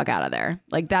get the fuck out of there.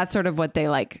 Like that's sort of what they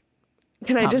like.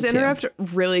 Can I just come to. interrupt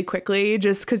really quickly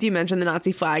just because you mentioned the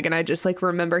Nazi flag and I just like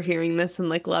remember hearing this and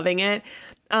like loving it.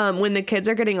 When the kids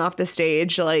are getting off the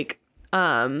stage, like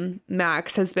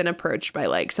Max has been approached by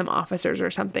like some officers or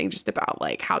something just about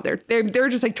like how they're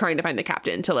just like trying to find the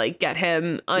captain to like get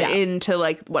him into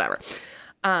like whatever.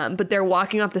 But they're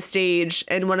walking off the stage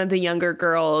and one of the younger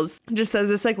girls just says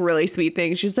this like really sweet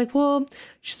thing. She's like,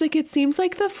 it seems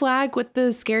like the flag with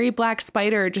the scary black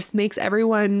spider just makes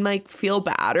everyone like feel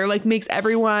bad or like makes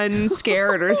everyone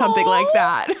scared or something like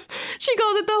that. she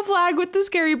goes at the flag with the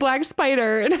scary black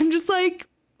spider. And I'm just like,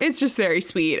 it's just very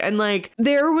sweet. And like,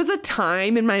 there was a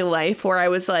time in my life where I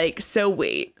was like, so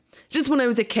wait, just when I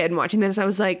was a kid watching this, I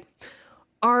was like,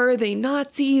 are they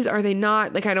Nazis? Are they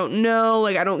not? Like, I don't know.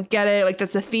 Like, I don't get it. Like,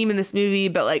 that's a theme in this movie,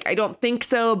 but like, I don't think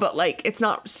so. But like, it's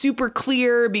not super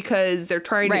clear because they're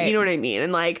trying to, you know what I mean?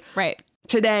 And like,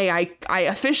 today I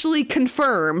officially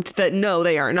confirmed that no,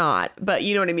 they are not. But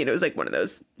you know what I mean? It was like one of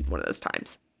those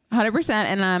times. 100%.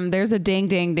 And there's a ding,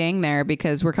 ding, ding there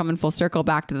because we're coming full circle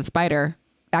back to the spider,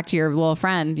 back to your little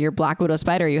friend, your Black Widow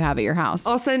spider you have at your house.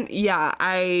 Also, yeah,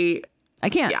 I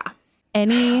can't. Yeah.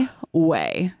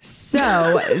 Anyway,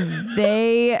 so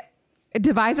they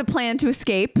devise a plan to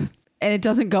escape and it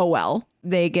doesn't go well.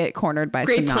 They get cornered by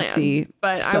some Nazi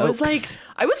but folks.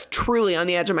 I was truly on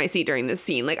the edge of my seat during this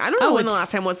scene. Like, I don't know when the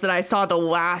last time was that I saw the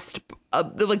last,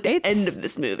 the end of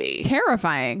this movie.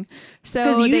 Terrifying.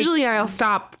 So because usually I'll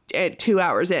stop at 2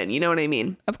 hours in. You know what I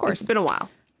mean? Of course, it's been a while.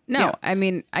 No, yeah. I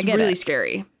mean, I get really it.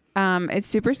 Scary. It's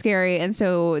super scary. And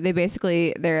so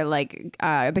they're like,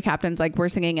 the captain's like, we're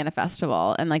singing in a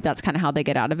festival. And like, that's kind of how they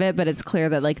get out of it. But it's clear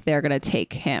that like, they're going to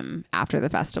take him after the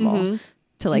festival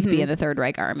to like be in the Third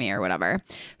Reich Army or whatever.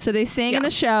 So they sing in the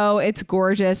show. It's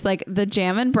gorgeous. Like the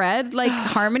Jam and Bread, like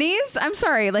harmonies. I'm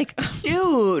sorry. Like,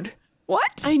 dude,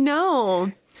 what? I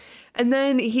know. And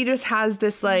then he just has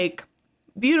this like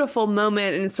beautiful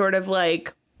moment and sort of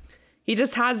like, he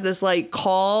just has this like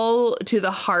call to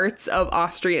the hearts of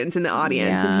Austrians in the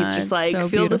audience. And he's just like, so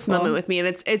feel this moment with me. And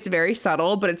it's very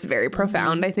subtle, but it's very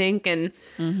profound, I think. And,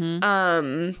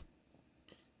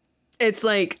 it's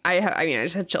like, I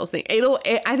just have chills thinking.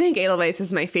 I think Edelweiss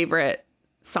is my favorite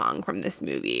song from this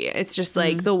movie. It's just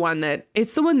like the one that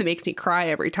makes me cry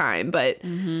every time. But,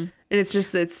 and it's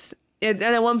just, and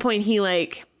at one point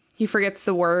he forgets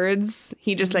the words.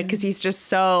 He just like, cause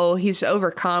he's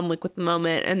overcome like with the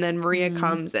moment. And then Maria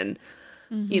comes and,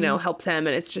 you know, helps him.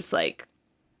 And it's just like,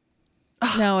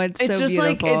 no, it's so just beautiful.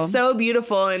 Like, it's so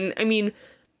beautiful. And I mean,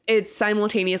 it's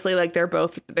simultaneously like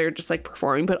they're just like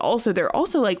performing, but they're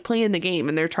also like playing the game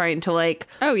and they're trying to like,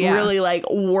 really like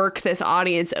work this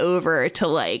audience over to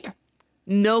like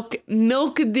milk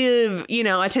the, you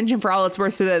know, attention for all it's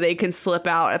worth so that they can slip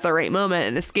out at the right moment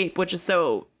and escape, which is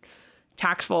so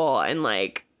tactful and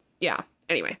like,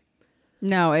 anyway.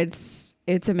 No, it's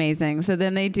amazing. So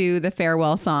then they do the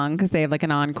farewell song because they have like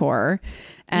an encore.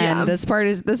 And this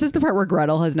is the part where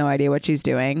Gretel has no idea what she's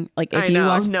doing. Like, if you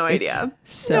watch, no idea.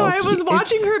 So I was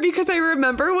watching her because I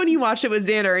remember when you watched it with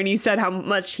Xander and you said how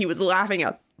much he was laughing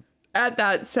at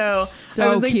that. So I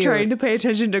was like trying to pay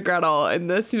attention to Gretel in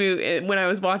this movie when I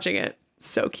was watching it.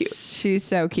 So cute. She's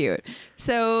so cute.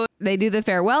 So they do the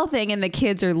farewell thing and the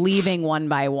kids are leaving one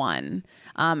by one.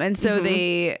 And so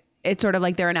it's sort of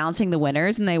like they're announcing the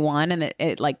winners and they won and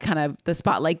it like kind of the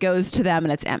spotlight goes to them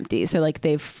and it's empty. So like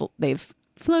they've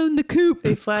flown the coop.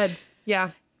 They fled.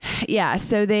 Yeah. Yeah.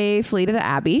 So they flee to the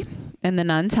Abbey and the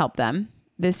nuns help them.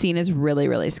 This scene is really,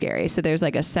 really scary. So there's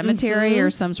like a cemetery or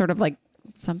some sort of like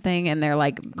something and they're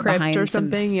like crypt behind or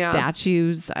some something.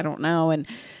 statues. I don't know.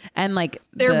 And like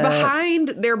they're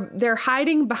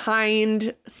hiding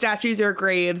behind statues or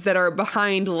graves that are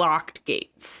behind locked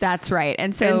gates. That's right.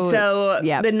 And so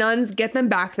the nuns get them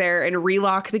back there and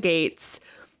relock the gates.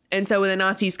 And so when the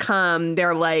Nazis come,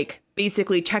 they're like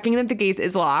basically checking that the gate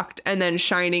is locked and then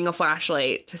shining a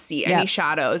flashlight to see any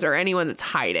shadows or anyone that's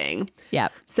hiding.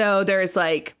 Yep. So there's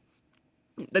like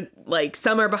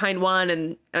some are behind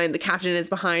one and the captain is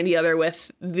behind the other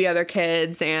with the other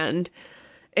kids and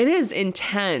it is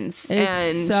intense.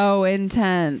 It's so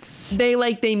intense. They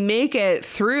make it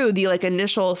through the like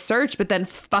initial search, but then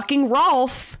fucking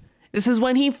Rolf, we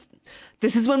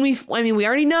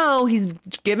already know he's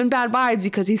giving bad vibes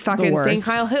because he's fucking saying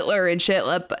Heil Hitler and shit.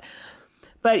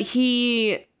 But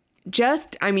he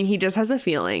just has a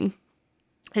feeling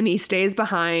and he stays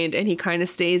behind and he kind of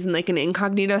stays in like an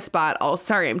incognito spot. Oh,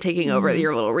 sorry, I'm taking over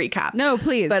your little recap. No,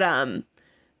 please.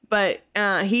 But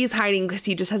he's hiding because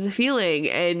he just has a feeling.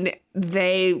 And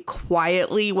they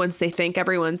quietly, once they think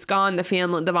everyone's gone, the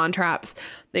family, the Von Trapps,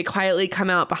 they quietly come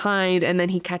out behind and then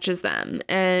he catches them.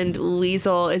 And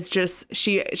Liesel is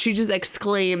she just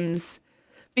exclaims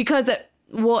because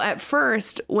at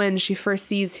first, when she first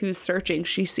sees who's searching,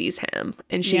 she sees him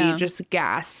and she just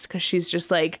gasps because she's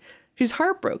just like, she's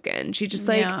heartbroken. She just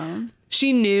like,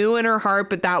 she knew in her heart,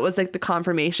 but that was like the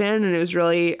confirmation and it was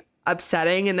really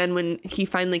upsetting. And then when he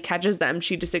finally catches them,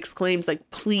 she just exclaims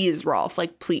like, please, Rolf,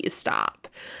 like, please stop.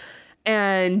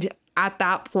 And at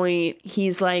that point,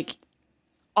 he's like,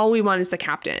 all we want is the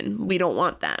captain. We don't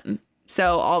want them.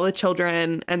 So all the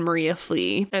children and Maria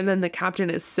flee. And then the captain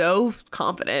is so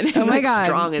confident and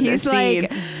strong in this scene.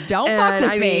 He's like, Don't fuck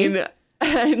with me.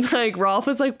 And like Rolf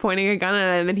was like pointing a gun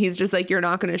at him, and he's just like, "You're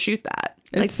not going to shoot that.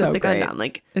 Like, It's so put the great. gun down.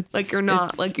 Like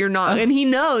you're not." And he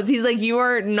knows. He's like, "You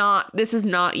are not. This is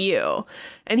not you."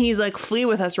 And he's like, "Flee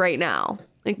with us right now.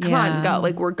 Like, come on, go.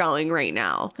 Like, we're going right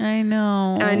now." I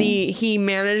know. And he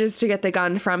manages to get the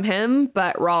gun from him,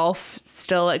 but Rolf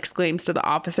still exclaims to the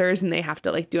officers, and they have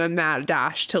to like do a mad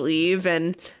dash to leave,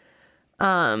 and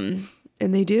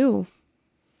they do.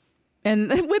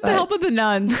 And with the help of the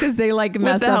nuns, because they like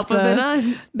mess up the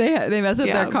nuns. They mess up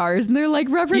their cars, and they're like,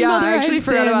 Reverend Mother, I actually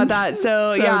forgot about that.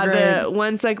 So yeah, great.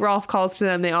 once like Rolf calls to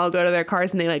them, they all go to their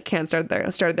cars, and they like can't start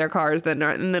their cars. And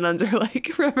the nuns are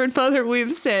like, Reverend Mother,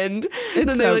 we've sinned. And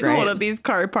then they like hold up these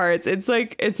car parts. It's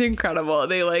like, it's incredible.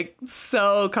 They like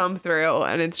so come through,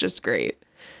 and it's just great.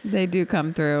 They do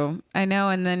come through. I know.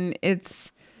 And then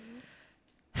it's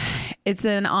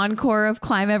an encore of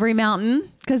Climb Every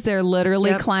Mountain, because they're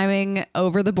literally climbing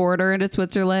over the border into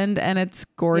Switzerland, and it's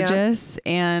gorgeous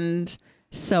and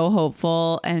so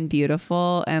hopeful and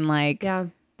beautiful, and like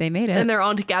they made it, and they're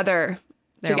all together.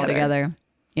 They're all together.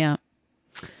 Yeah.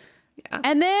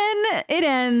 And then it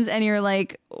ends, and you're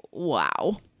like,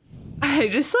 wow.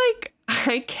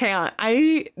 I can't.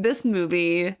 This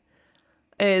movie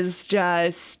is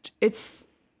just,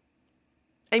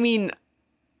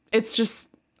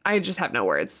 I just have no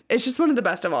words. It's just one of the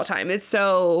best of all time. It's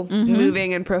so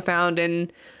moving and profound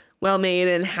and well made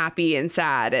and happy and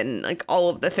sad and like all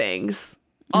of the things.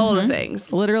 All of the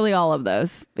things. Literally all of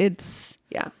those. It's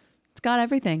got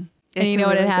everything. And you know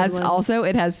what it has? Also,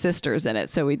 it has sisters in it.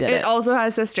 So we did it. It also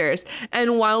has sisters.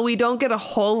 And while we don't get a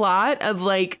whole lot of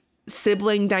like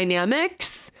sibling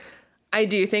dynamics, I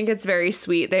do think it's very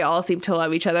sweet. They all seem to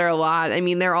love each other a lot. I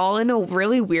mean, they're all in a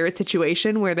really weird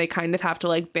situation where they kind of have to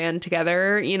like band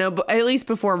together, you know, at least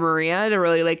before Maria, to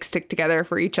really like stick together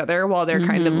for each other while they're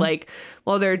kind of like,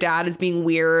 while their dad is being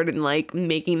weird and like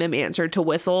making them answer to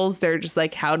whistles. They're just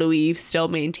like, how do we still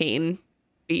maintain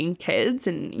being kids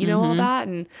and, you know, all that.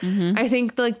 And I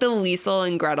think like the Liesel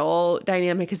and Gretel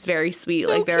dynamic is very sweet. So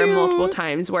like there are multiple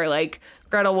times where like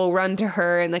Gretel will run to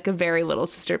her in like a very little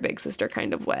sister, big sister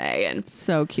kind of way. And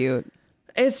so cute.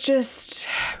 It's just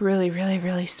really, really,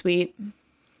 really sweet.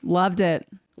 Loved it.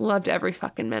 Loved every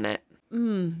fucking minute.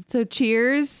 So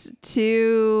cheers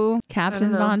to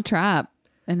Captain Von Trapp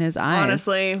and his eyes.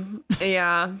 Honestly.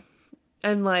 Yeah.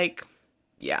 And like,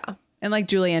 And like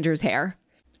Julie Andrews' hair.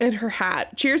 And her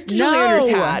hat. Cheers to Julie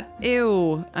Andrews' hat.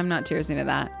 Ew. I'm not cheersing to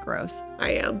that. Gross.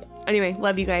 I am. Anyway,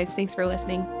 love you guys. Thanks for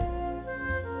listening.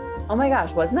 Oh my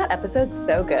gosh, wasn't that episode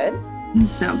so good?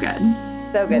 So good.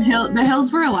 So good. The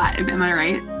hills were alive, am I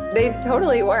right? They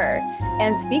totally were.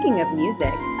 And speaking of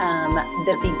music,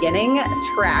 the beginning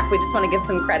track, we just want to give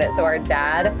some credit. So our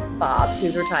dad, Bob,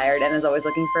 who's retired and is always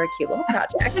looking for a cute little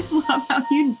project. I just love how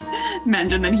you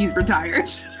mentioned that he's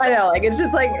retired. I know, like it's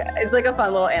just like, it's like a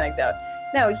fun little anecdote.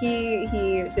 No, he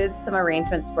did some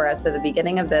arrangements for us. So the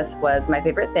beginning of this was My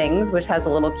Favorite Things, which has a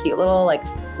little cute little like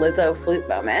Lizzo flute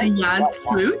moment. Yes,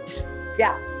 flute.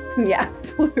 Yeah, some yes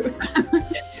flute.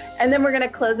 And then we're going to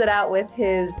close it out with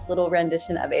his little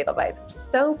rendition of Edelweiss, which is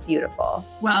so beautiful.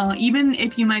 Well, even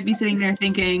if you might be sitting there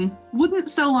thinking, wouldn't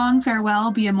So Long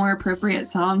Farewell be a more appropriate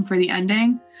song for the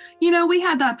ending? You know, we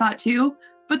had that thought too,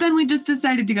 but then we just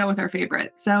decided to go with our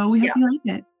favorite. So we hope you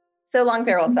like it. So Long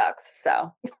Farewell sucks,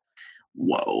 so...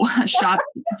 Whoa, shots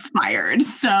fired.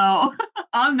 So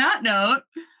on that note,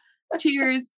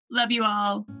 cheers. Love you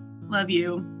all. Love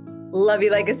you. Love you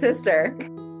like a sister.